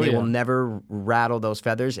scene, and Oh, they yeah. will never rattle those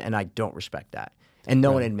feathers. And I don't respect that. And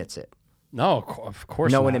no one admits it. No, of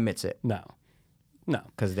course No not. one admits it No.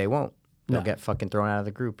 because they won't. They'll No. get fucking thrown out of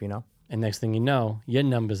the group. And next thing you know, your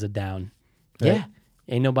numbers are down. Yeah.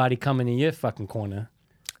 Ain't nobody coming to your fucking corner.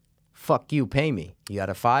 Fuck you, pay me. You got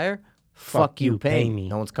a fire? Fuck you, pay me. me.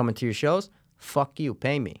 No one's coming to your shows? Fuck you,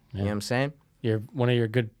 pay me. You know what I'm saying? You're one of your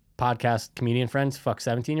good podcast comedian friends. Fuck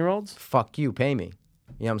 17-year-olds. Fuck you, pay me. You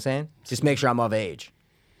know what I'm saying? Just make sure I'm of age.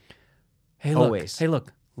 Hey, look. Always. Hey,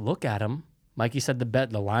 look at him. Mikey said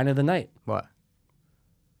the line of the night. What?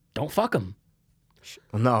 Don't fuck him.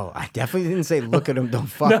 No, I definitely didn't say look at him, don't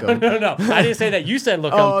fuck him. No. I didn't say that. You said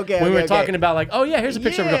look. Oh, him. okay, When we were okay, talking okay. about like, oh yeah, here's a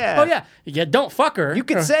picture. Yeah. Of him. Oh yeah, don't fuck her. You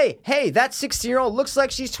could say, hey, that 16-year-old looks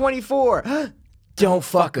like she's 24. Don't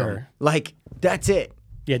fuck her. her. Like, that's it.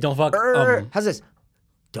 yeah, don't fuck. How's this?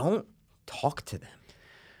 Don't talk to them.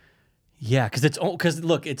 Yeah, because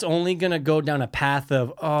look, it's only gonna go down a path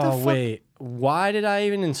of wait, why did I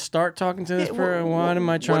even start talking to this Yeah, person? What am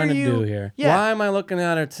I what trying are to you- do here? Yeah. Why am I looking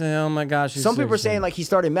at her? Oh my gosh. she's Some people are 16. saying like he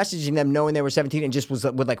started messaging them knowing they were 17 and just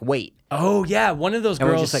would like wait. Oh yeah, one of those And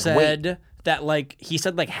we're girls just like, wait. said that like he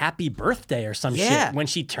said like happy birthday or some Yeah. shit when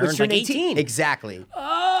she When turned she like 18. Exactly.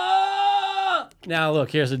 Oh! Now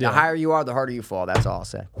look, here's the deal. The higher you are, the harder you fall. That's all I'll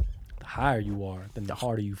say. The higher you are, then the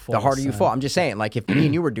harder you fall. The harder you son. fall. I'm just saying, like if me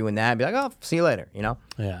and you were doing that, I'd be like, oh, see you later, you know?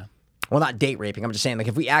 Yeah. Well, not date raping. I'm just saying, like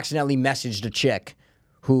if we accidentally messaged a chick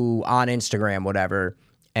who on Instagram, whatever,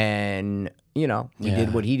 and, we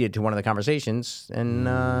did what he did to one of the conversations, and,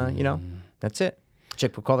 that's it.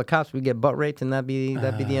 Chick would call the cops, we'd get butt raped, and that'd be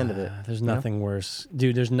the end of it. There's nothing worse.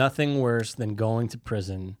 Dude, there's nothing worse than going to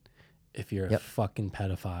prison if you're a fucking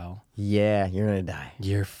pedophile. Yeah, you're going to die.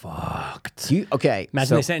 You're fucked. Okay, Imagine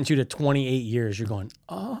so they sentence you to 28 years. You're going,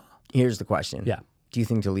 oh. here's the question. Yeah. Do you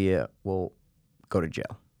think D'Elia will go to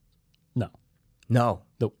jail? No. No.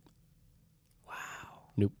 Nope.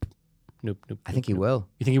 Nope. I think he will.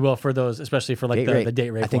 You think he will for those, especially for like the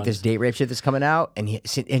date rape I think ones? there's date rape shit that's coming out, and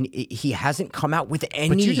he hasn't come out with any.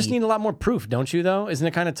 But you just need a lot more proof, don't you? Though, isn't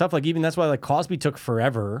it kind of tough? Like even that's why like Cosby took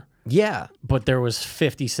forever. Yeah, but there was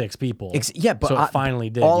 56 people. Yeah, but so it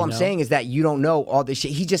finally did. All I'm saying is that you don't know all this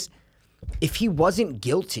shit. If he wasn't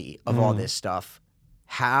guilty of all this stuff,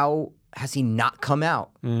 how has he not come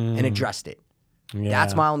out and addressed it? Yeah.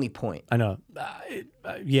 That's my only point. I know.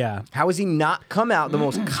 Yeah. How has he not come out? The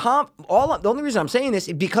only reason I'm saying this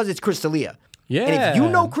is because it's Chris D'Elia. Yeah. And if you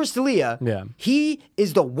know Chris D'Elia, Yeah. he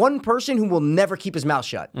is the one person who will never keep his mouth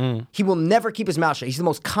shut. He will never keep his mouth shut. He's the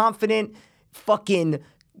most confident, fucking,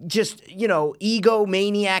 just,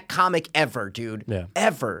 egomaniac comic ever, dude. Yeah.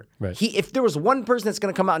 Ever. Right. If there was one person that's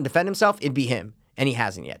going to come out and defend himself, it'd be him. And he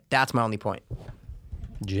hasn't yet. That's my only point.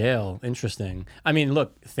 Jail. Interesting. I mean,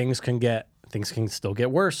 look, things can still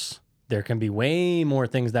get worse. There can be way more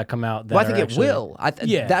things that come out. That Well, I think are it actually, will.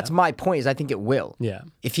 Yeah. That's my point. Is I think it will. Yeah.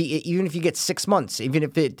 Even if you get 6 months, even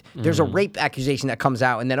if there's a rape accusation that comes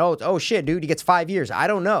out, and then oh shit, dude, he gets 5 years. I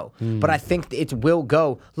don't know, but I think it will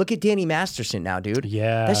go. Look at Danny Masterson now, dude.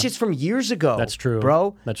 Yeah. that shit's from years ago. That's true,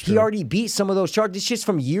 bro. That's He true. already beat some of those charges. This shit's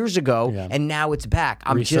from years ago, Yeah. and now it's back.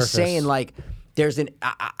 I'm just Resurface. saying, like, there's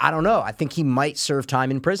I don't know. I think he might serve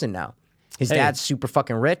time in prison now. His dad's super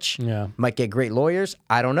fucking rich. Yeah. Might get great lawyers.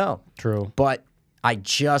 I don't know. True. But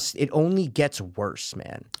it only gets worse,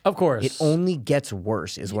 man. Of course. It only gets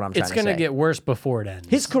worse, is what I'm trying to say. It's going to get worse before it ends.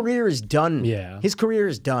 His career is done. Yeah. His career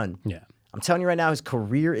is done. Yeah. I'm telling you right now, his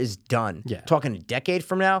career is done. Yeah. Talking a decade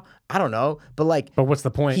from now, I don't know. But what's the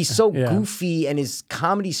point? He's so Yeah. goofy and his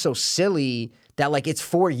comedy's so silly that it's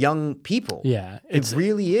for young people. Yeah. It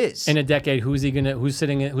really is. In a decade, who's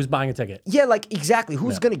buying a ticket? Yeah, exactly.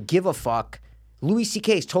 Who's gonna give a fuck? Louis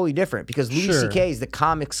C.K. is totally different because Louis Sure. C.K. is the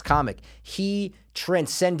comics comic. He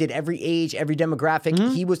transcended every age, every demographic.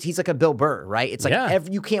 He's like a Bill Burr, right? It's like Yeah.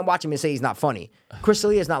 you can't watch him and say he's not funny. Chris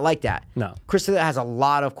D'Elia is not like that. No. Chris D'Elia has a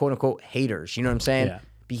lot of quote unquote haters. You know what I'm saying? Yeah.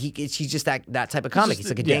 He's just that type of comic. just- He's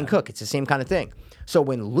like a Dan yeah. Cook. It's the same kind of thing. So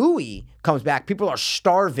when Louis comes back, people are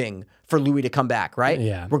starving for Louis to come back, right?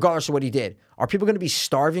 Yeah. Regardless of what he did. Are people going to be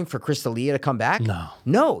starving for Chris D'Elia to come back? No.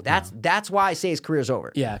 No, that's why I say his career's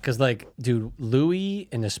over. Yeah, because dude, Louis,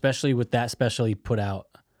 and especially with that special he put out,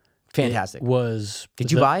 Fantastic. was...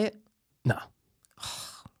 Did you buy it? No.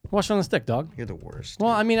 Watch it on the stick, dog. You're the worst.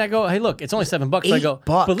 Well, I mean, I go, hey, look, it's only $7. I go, $8,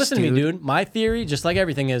 but listen to me, dude. dude. My theory, just like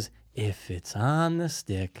everything, is if it's on the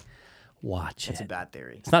stick, watch it. It's a bad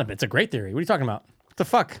theory. It's not. It's a great theory. What are you talking about? What the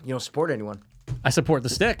fuck? You don't support anyone. I support the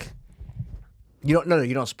stick. You don't. No,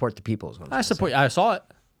 you don't support the people. Is what I'm I saying. support. I saw it.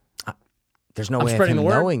 There's no I'm way of spreading him the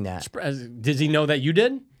word. knowing that. Does he know that you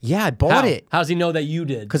did? Yeah, I bought How? it How does he know that you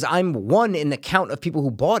did? because I'm one in the count of people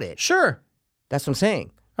who bought it. Sure. That's what I'm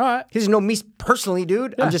saying. All right. He doesn't know me personally,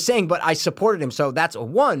 dude. Yeah. I'm just saying, but I supported him, so that's a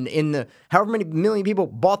one in the however many million people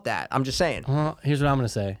bought that. I'm just saying. Well, here's what I'm gonna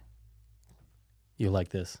say. You like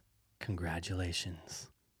this? Congratulations.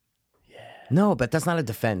 No, but that's not a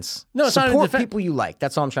defense. No, it's not a support defen- people you like.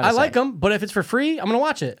 That's all I'm trying to I say. like them, but if it's for free, I'm gonna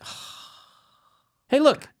watch it. Hey,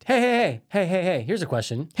 look. Hey. Here's a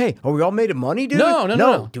question. Hey, are we all made of money, dude?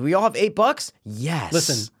 No. Do we all have $8? Yes.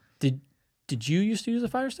 Listen, did you used to use a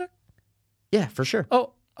Fire Stick? Yeah, for sure.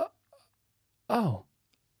 Oh.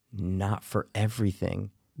 Not for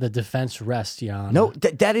everything. The defense rests, Jan. No,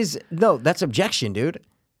 that's objection, dude.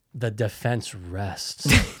 The defense rests.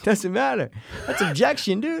 Doesn't matter. That's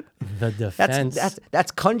objection, dude. The defense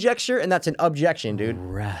That's conjecture and that's an objection, dude.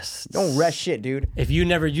 rests. Don't rest shit, dude. If you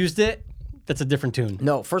never used it, that's a different tune.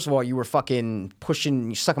 No, first of all, you were fucking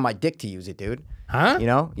you sucking my dick to use it, dude. Huh? You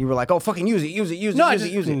know? You were like, oh, fucking use it. No,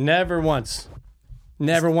 use it. Never once.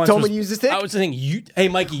 Never once. Told me to use the stick? I was thinking, hey,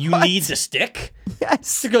 Mikey, you need the stick?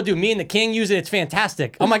 Yes. To go do me and the king use it. It's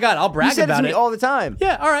fantastic. Oh my God, I'll brag You said it about to me it. all the time.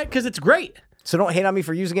 Yeah, all right, because it's great. So don't hate on me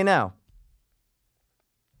for using it now.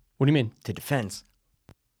 What do you mean? To defense.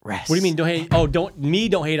 Rest. What do you mean? Don't hate? Oh, don't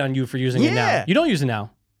hate on you for using it now. Yeah. You don't use it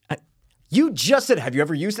now. You just said, have you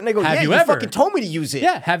ever used it? And I go, Have yeah, you you ever? fucking told me to use it.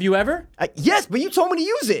 Yeah. Have you ever? Yes, but you told me to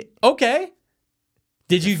use it. Okay.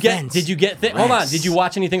 Did you Defense get? Hold on. rests. Did you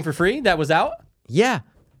watch anything for free that was out? Yeah.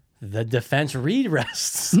 The defense read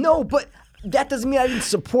rests. No, but that doesn't mean I didn't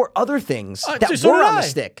support other things that so were did on the I.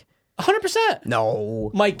 stick. 100%.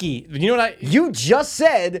 No. Mikey, you know what I? You just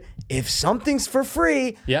said if something's for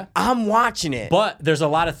free, Yeah. I'm watching it. But there's a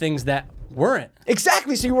lot of things that weren't.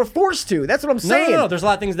 Exactly. So you were forced to. That's what I'm saying. No. There's a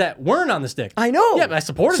lot of things that weren't on the stick. I know. Yeah, but I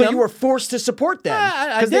supported so them. you were forced to support them Yeah,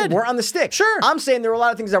 I because they did. weren't on the stick. Sure. I'm saying there were a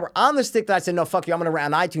lot of things that were on the stick that I said, no, fuck you. I'm going to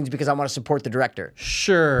rent on iTunes because I want to support the director.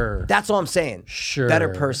 Sure. That's all I'm saying. Sure. Better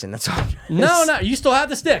person. That's all. I'm trying to No. say. You still have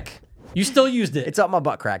the stick. You still used it. It's up my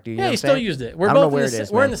butt crack, dude. You know yeah, what you I'm still saying? used it. We're I don't know both where in it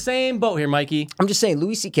is, we're man. in the same boat here, Mikey. I'm just saying,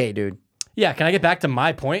 Louis C.K., dude. Yeah, can I get back to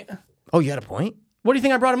my point? Oh, you had a point? What do you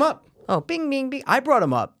think I brought him up? Oh, bing, bing, bing. I brought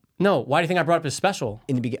him up No, why do you think I brought up his special?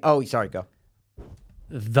 in the beginning. Oh, sorry, go.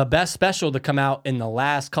 The best special to come out in the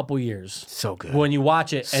last couple years. So good. When you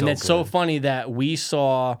watch it. And So it's so good. funny that we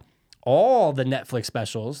saw all the Netflix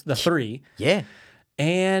specials, the 3, Yeah.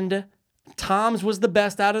 and Tom's was the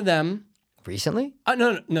best out of them. Recently?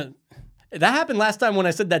 No. That happened last time when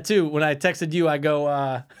I said that too. When I texted you, I go,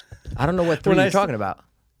 I don't know what 3 When I you're s- talking about.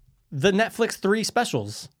 the Netflix 3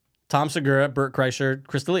 specials. Tom Segura, Burt Kreischer,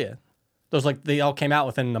 Chris D'Elia. Those they all came out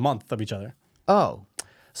within a month of each other. Oh.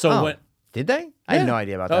 So Oh. what? Did they? I had no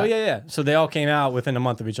idea about Oh that. yeah. So they all came out within a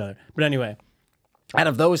month of each other. But anyway, Out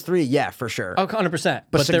of those 3, yeah, for sure. 100%.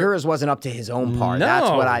 but they're- Segura's wasn't up to his own par. That's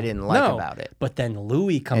what I didn't like no. about it. But then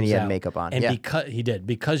Louis comes out. And he had makeup on, And yeah.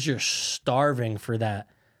 because you're starving for that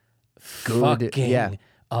Good, fucking yeah.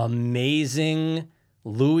 amazing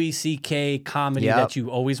Louis C.K. comedy Yep. that you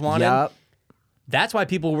always wanted. Yep. That's why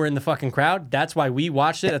people were in the fucking crowd. That's why we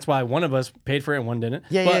watched it. That's why one of us paid for it and one didn't.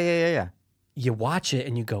 Yeah, But yeah. you watch it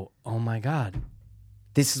and you go, oh my God,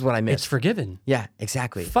 This is what I it's missed. forgiven. Yeah,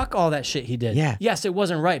 exactly. Fuck all that shit he did. Yeah. Yes, it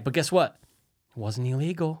wasn't right, but guess what? It wasn't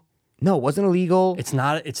illegal. No, it wasn't illegal. It's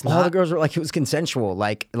not. It's All not. the girls were like, it was consensual.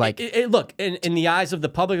 Like, Look, in the eyes of the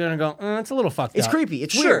public, they're gonna go, it's a little fucked it's up. creepy.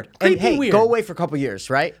 It's Sure, weird. creepy, And hey, weird. go away for a couple years,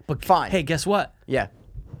 right? But fine. Hey, guess what? Yeah.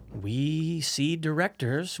 We see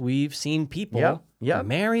directors. We've seen people Yep.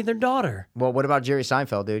 marry their daughter. Well, what about Jerry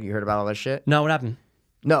Seinfeld, dude? You heard about all that shit? No, what happened?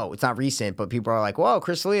 No, it's not recent, but people are like, whoa,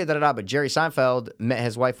 Chris D'Elia, da-da-da. But Jerry Seinfeld met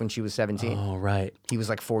his wife when she was 17. Oh, right. He was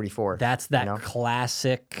like 44. That's that know?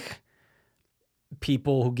 classic.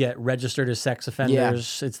 People who get registered as sex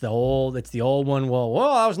offenders. It's the old one. Well,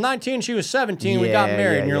 I was 19, she was 17. We got Yeah,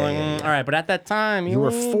 married, yeah, and you're yeah, like, yeah, yeah. all right. But at that time, You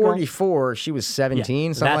were ain't 44, she was 17,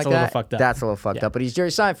 Yeah, something that's like a little that. fucked up. That's a little fucked up. But he's Jerry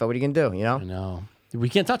Seinfeld. What are you going to do, you know? No, we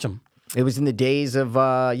can't touch him. It was in the days of,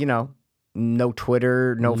 no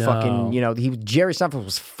Twitter, no fucking, Jerry Seinfeld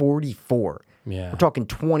was 44. Yeah. We're talking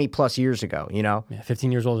 20 plus years ago, you know? Yeah,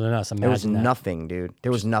 15 years older than us. There was Imagine that. nothing, dude.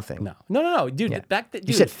 There was nothing. No, dude. Back then,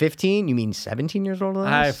 You said 15? You mean 17 years older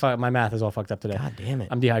than us? my math is all fucked up today. God damn it.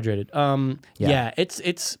 I'm dehydrated. Yeah,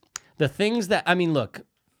 it's the things that look,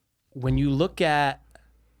 when you look at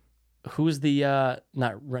who's the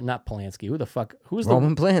not Polanski, who the fuck who's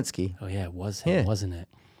Roman Polanski. the Oh yeah, it was him, Yeah. wasn't it?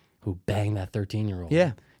 Who banged that 13-year-old.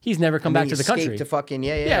 Yeah. He's never come back to the country. To fucking,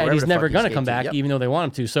 yeah, and wherever he's the never fuck he gonna escaped come to. back Yep. even though they want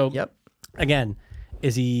him to. So Yep. again,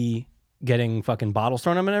 is he getting fucking bottles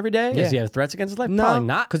thrown at him every day? Yeah. Does he have threats against his life? No, Probably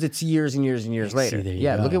not. because it's years and years and years later. there you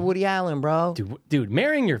Yeah, go. look at Woody Allen, bro. Dude,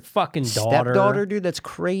 marrying your fucking daughter. Stepdaughter, dude, that's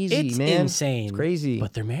crazy, It's man. insane. It's crazy.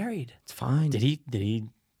 But they're married. It's fine. Did he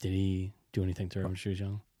do anything to her when she was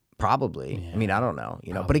young? Probably. I mean, I don't know.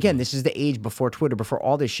 But again, this is the age before Twitter, before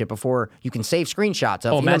all this shit, before you can save screenshots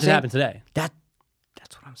of. Oh, you know what I'm imagine it saying? happened today.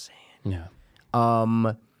 That's what I'm saying.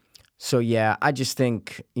 Yeah. So yeah, I just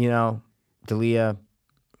think, D'Elia,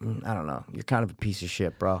 I don't know. You're kind of a piece of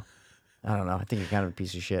shit, bro. I don't know. I think you're kind of a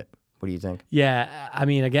piece of shit. What do you think? Yeah, I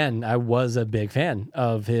mean, again, I was a big fan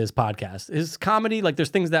of his podcast. His comedy, there's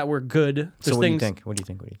things that were good. There's So what do you things, think? What do you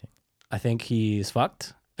think? I think he's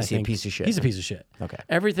fucked. Is he a piece of shit? He's a piece of shit. Okay.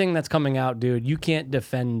 Everything that's coming out, dude, you can't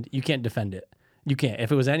defend it. You can't.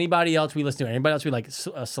 If it was anybody else we listen to, anybody else we like,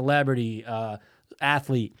 a celebrity,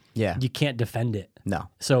 athlete, Yeah. you can't defend it. No.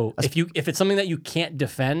 So if it's something that you can't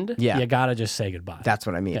defend, Yeah. you gotta just say goodbye. That's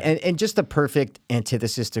what I mean. And just the perfect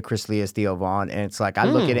antithesis to Chris D'Elia's Theo Vaughn. And it's like, I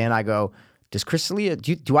look at it and I go, does Chris D'Elia,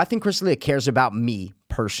 do I think Chris D'Elia cares about me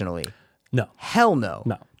personally? No. Hell no.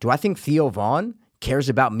 No. Do I think Theo Vaughn cares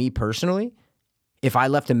about me personally? If I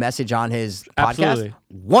left a message on his Absolutely.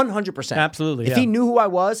 podcast, 100%. Absolutely, If yeah. he knew who I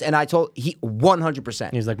was and I told,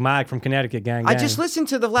 100%. He's like, Mike from Connecticut, gang. I just listened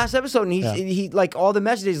to the last episode and he like all the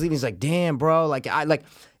messages he's leaving. He's like, damn, bro.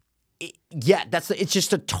 It's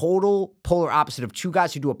just a total polar opposite of two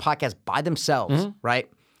guys who do a podcast by themselves, right?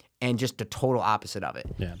 And just the total opposite of it.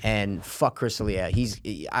 Yeah. And fuck Chris D'Elia.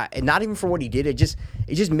 And not even for what he did. It just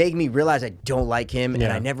made me realize I don't like him, and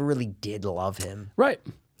Yeah. I never really did love him. Right.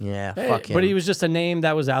 Yeah, Hey, fuck him. But he was just a name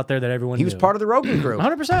that was out there that everyone He knew. was part of the Rogan group.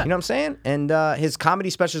 100%. You know what I'm saying? And his comedy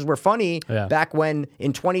specials were funny Yeah. back when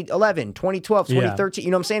in 2011, 2012, 2013. You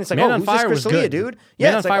know what I'm saying? It's like, Man oh, on who's Fire this Chris was D'Elia, good. dude?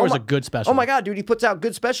 Man on it's like, Fire oh was my- a good special. Oh my God, dude, he puts out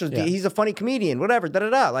good specials. Yeah. He's a funny comedian, whatever,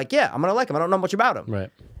 da-da-da. Like, yeah, I'm going to like him. I don't know much about him. Right.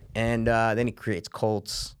 And then he creates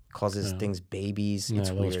cults, calls his things babies. Yeah, It's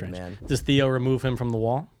a little weird, strange. man. Does Theo remove him from the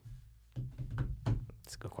wall?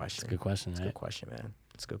 It's a good question. Good question, It's a right? good question, man.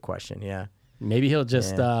 It's a good question, yeah. Maybe he'll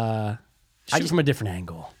just Shoot from a different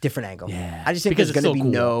angle. Different angle. Yeah. I just think Because there's going to it's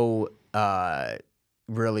be so no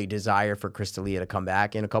really desire for Chris D'Elia to come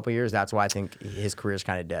back in a couple years. That's why I think his career's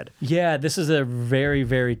kind of dead. Yeah, this is a very,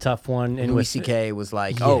 very tough one. And Louis C.K. was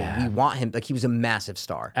like, Yeah. oh, we want him. Like, he was a massive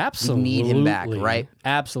star. Absolutely. We need him back, right?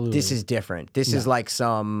 Absolutely. This is different. This is like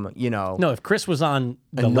some, No, if Chris was on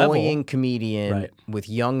the annoying level, comedian Right. with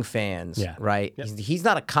young fans, Yeah. right? Yep. He's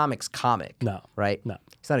not a comics comic, No. right? No.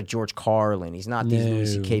 He's not a George Carlin. He's not these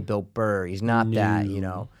Louis C.K., Bill Burr. He's not that,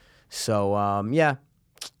 So, yeah,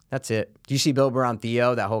 that's it. Do you see Bill Burr on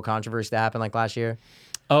Theo, that whole controversy that happened like last year?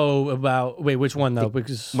 wait, which one though?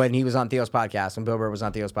 Because When he was on Theo's podcast, when Bill Burr was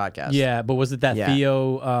on Theo's podcast. yeah, but was it that Yeah.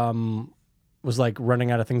 Theo was like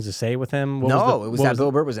running out of things to say with him? What No, it was what that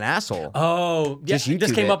Bill Burr was an asshole. Oh, yeah. Just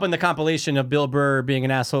This YouTube came it. up in the compilation of Bill Burr being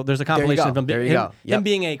an asshole. There's a compilation of him, There you him, go. Yep. him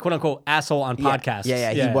being a quote unquote asshole on podcasts.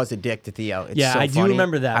 Yeah, he was a dick to Theo. It's Yeah, so I do funny.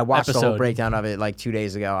 remember that I watched the whole episode. breakdown of it like 2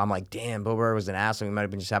 days ago. I'm like, damn, Bill Burr was an asshole. He might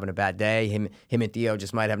have been just having a bad day. Him and Theo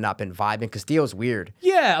just might have not been vibing because Theo's weird.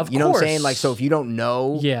 Yeah, of course. You know what I'm saying? Like, so if you don't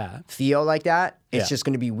know Yeah. Theo like that, it's Yeah. just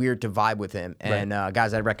going to be weird to vibe with him. And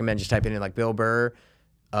guys, I'd recommend just typing in like Bill Burr,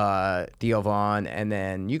 Theo Vaughn, and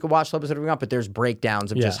then you can watch the episode if you want, but there's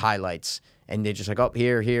breakdowns of just highlights. And they're just like, oh,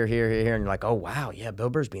 here, and you're like, oh, wow, yeah, Bill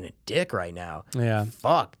Burr's being a dick right now. Yeah.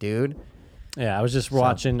 Fuck, dude. Yeah, I was just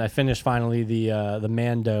watching. I finished finally the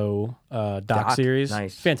Mando doc series.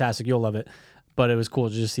 Nice. Fantastic. You'll love it. But it was cool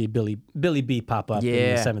to just see Billy B pop up in the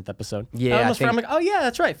Yeah. 7th episode. Yeah, I almost I I'm like, oh yeah,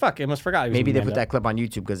 that's right. Fuck, I almost forgot. He was Maybe in they Mando. put that clip on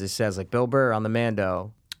YouTube because it says like Bill Burr on the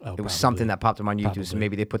Mando. It was probably. something that popped up on YouTube, so Probably.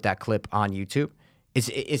 maybe they put that clip on YouTube. Is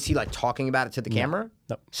he like talking about it to the camera?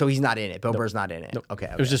 Nope. So he's not in it. Bill Burr's not in it. Nope. Okay.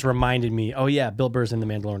 It was just reminded me. Oh yeah, Bill Burr's in the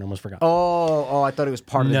Mandalorian. I almost forgot. Oh, I thought it was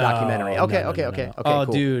part of the No, documentary. no, Okay, no, okay, no, okay, no. okay. Oh,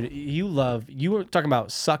 cool. dude, you were talking about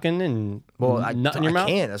sucking and Well, nut in your mouth.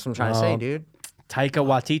 can't. That's what I'm trying to say, dude. Taika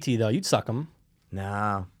Waititi though, you'd suck him.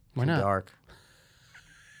 Nah. Why too not? Dark.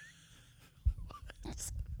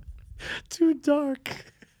 Too dark.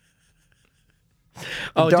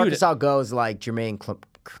 Oh, dude, Darkest I'll go is like Jermaine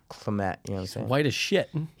Clement. You know what I'm saying? white as shit.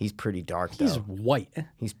 He's pretty dark though. He's white.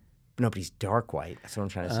 But he's dark white. That's what I'm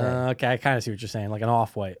trying to say. Okay, I kind of see what you're saying, like an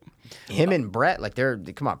off-white. Him and Brett, like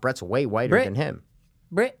come on, Brett's way whiter Brett? than him.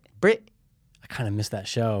 Britt. Britt. I kind of missed that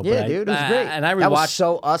show. Yeah, but dude, it was great. And I rewatched. That was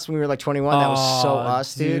so us when we were like 21. That was so Oh,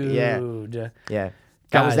 us, dude. Yeah, yeah.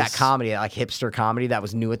 That was that Guys. comedy, like hipster comedy that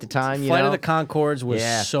was new at the time. You Flight know? of the Conchords was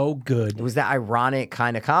Yeah. so good. It was that ironic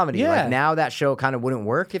kind of comedy. Yeah. Like now that show kind of wouldn't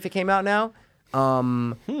work if it came out now.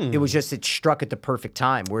 It was just it struck at the perfect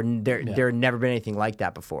time where there had never been anything like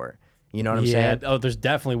that before. You know what I'm saying? Oh, there's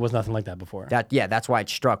definitely was nothing like that before. That's why it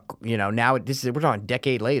struck. You know, now we're talking a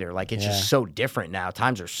decade later. Like it's just so different now.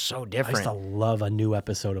 Times are so I used different. to love a new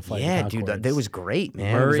episode of Flight Yeah, of the dude, Conchords. that was great,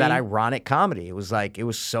 man. It was that Murray. ironic comedy. It was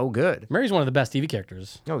so good. Murray's one of the best TV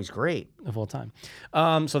characters No, he's great. of all time.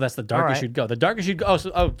 So that's the darkest right. you'd go. The darkest you'd go.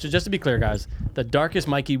 So just to be clear, guys, the darkest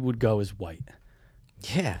Mikey would go is white.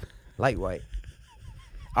 Yeah, light white.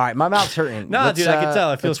 All right, my mouth's hurting. No, dude, I can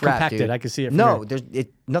tell. It feels let's wrap, compacted. dude. I can see it from No, here.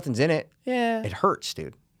 nothing's in it. Yeah. It hurts,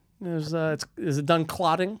 dude. Is it done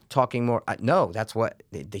clotting? Talking more. No, that's what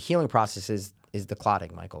the healing process is the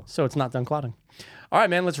clotting, Michael. So it's not done clotting. All right,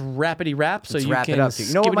 man. Let's rapidy wrap. So Let's you wrap can it up, dude.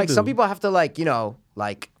 You know what, Mike? Some skibbity-boo. people have to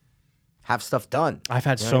have stuff done. I've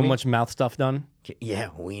had You know so what I mean? much mouth stuff done. Yeah,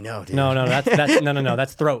 we know, dude. No, that's no.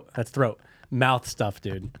 That's throat. That's throat. Mouth stuff,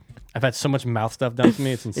 dude. I've had so much mouth stuff done to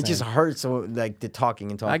me. It's insane. It just hurts, like the talking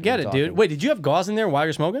and talking. I get and it, dude. talking. Wait, did you have gauze in there while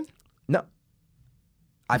you're smoking? No.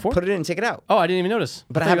 I Before? put it in and take it out. Oh, I didn't even notice.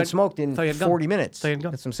 But I thought you haven't had- smoked in thought you had gum. 40 minutes. Thought you had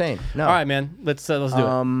gum. That's what I'm saying. No. All right, man. Let's do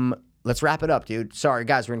it. Let's wrap it up, dude. Sorry,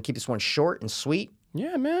 guys. We're going to keep this one short and sweet.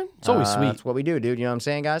 Yeah, man. It's always sweet. That's what we do, dude. You know what I'm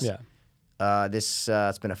saying, guys? Yeah.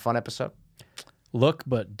 It's been a fun episode. Look,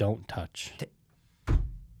 but don't touch.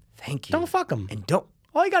 Thank you. Don't fuck them. And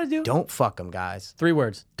All you got to do. don't fuck them, guys. 3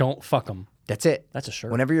 words. Don't fuck them. That's it. That's a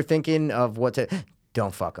shirt. Whenever you're thinking of what to,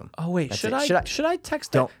 don't fuck them. Oh wait, That's should it. I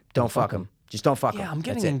text that? Don't fuck them. Just don't fuck them. Yeah, I'm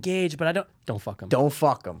getting engaged, but I don't fuck them. Don't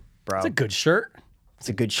fuck them, bro. It's a good shirt. It's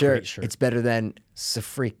a good shirt. great shirt. It's better than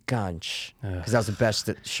Safrikanch. Because that was the best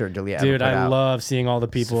shirt Delia ever Dude, put I out. love seeing all the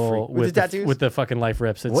people With the tattoos? with the fucking life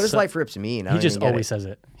rips. It's What does so- life rips mean? I He don't just even get always it. says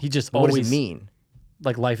it. He just What always does it mean?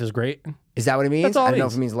 like life is great. Is that what it means? That's all I it don't know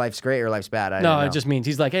means. if it means life's great or life's bad. I No, don't know. it just means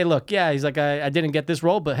he's like, hey, look, yeah, he's like, I didn't get this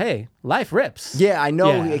role, but hey, life rips. Yeah, I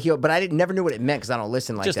know. Yeah. But I never knew what it meant because I don't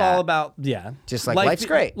listen like just that. all about Just like, life's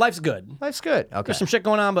great. Life's good. Life's good. Okay. There's some shit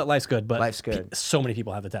going on, but life's good. But Life's good. So many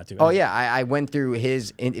people have the tattoo. Oh yeah, I went through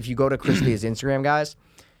his. If you go to Chris Lee's Instagram, guys,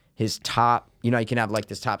 his top. You know, you can have like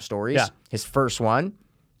this top stories. Yeah. His first one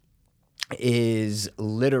is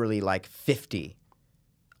literally like 50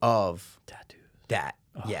 of Tattoos. that.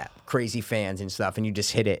 Yeah, crazy fans and stuff, and you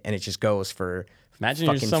just hit it, and it just goes for Imagine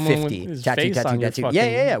you're fucking someone 50. with his Tattoo, face tattoo, on your tattoo. fucking...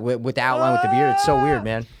 Yeah. With the outline with the beard, it's so weird,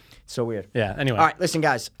 man. So weird. Yeah. Anyway. All right, listen,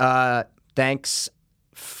 guys. Thanks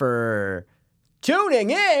for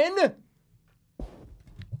tuning in.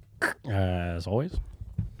 As always.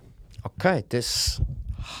 Okay, this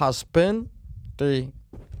has been the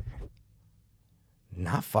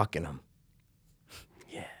not fucking him.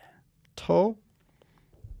 Yeah. Toe.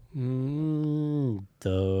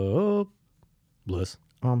 Dope. Bliss.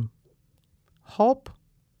 Hope.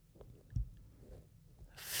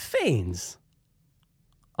 Fanes.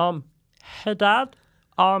 Hey, Dad.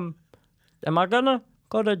 Am I gonna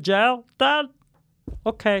go to jail, Dad?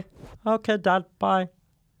 Okay, Dad. Bye.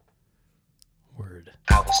 Word.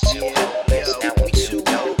 I was too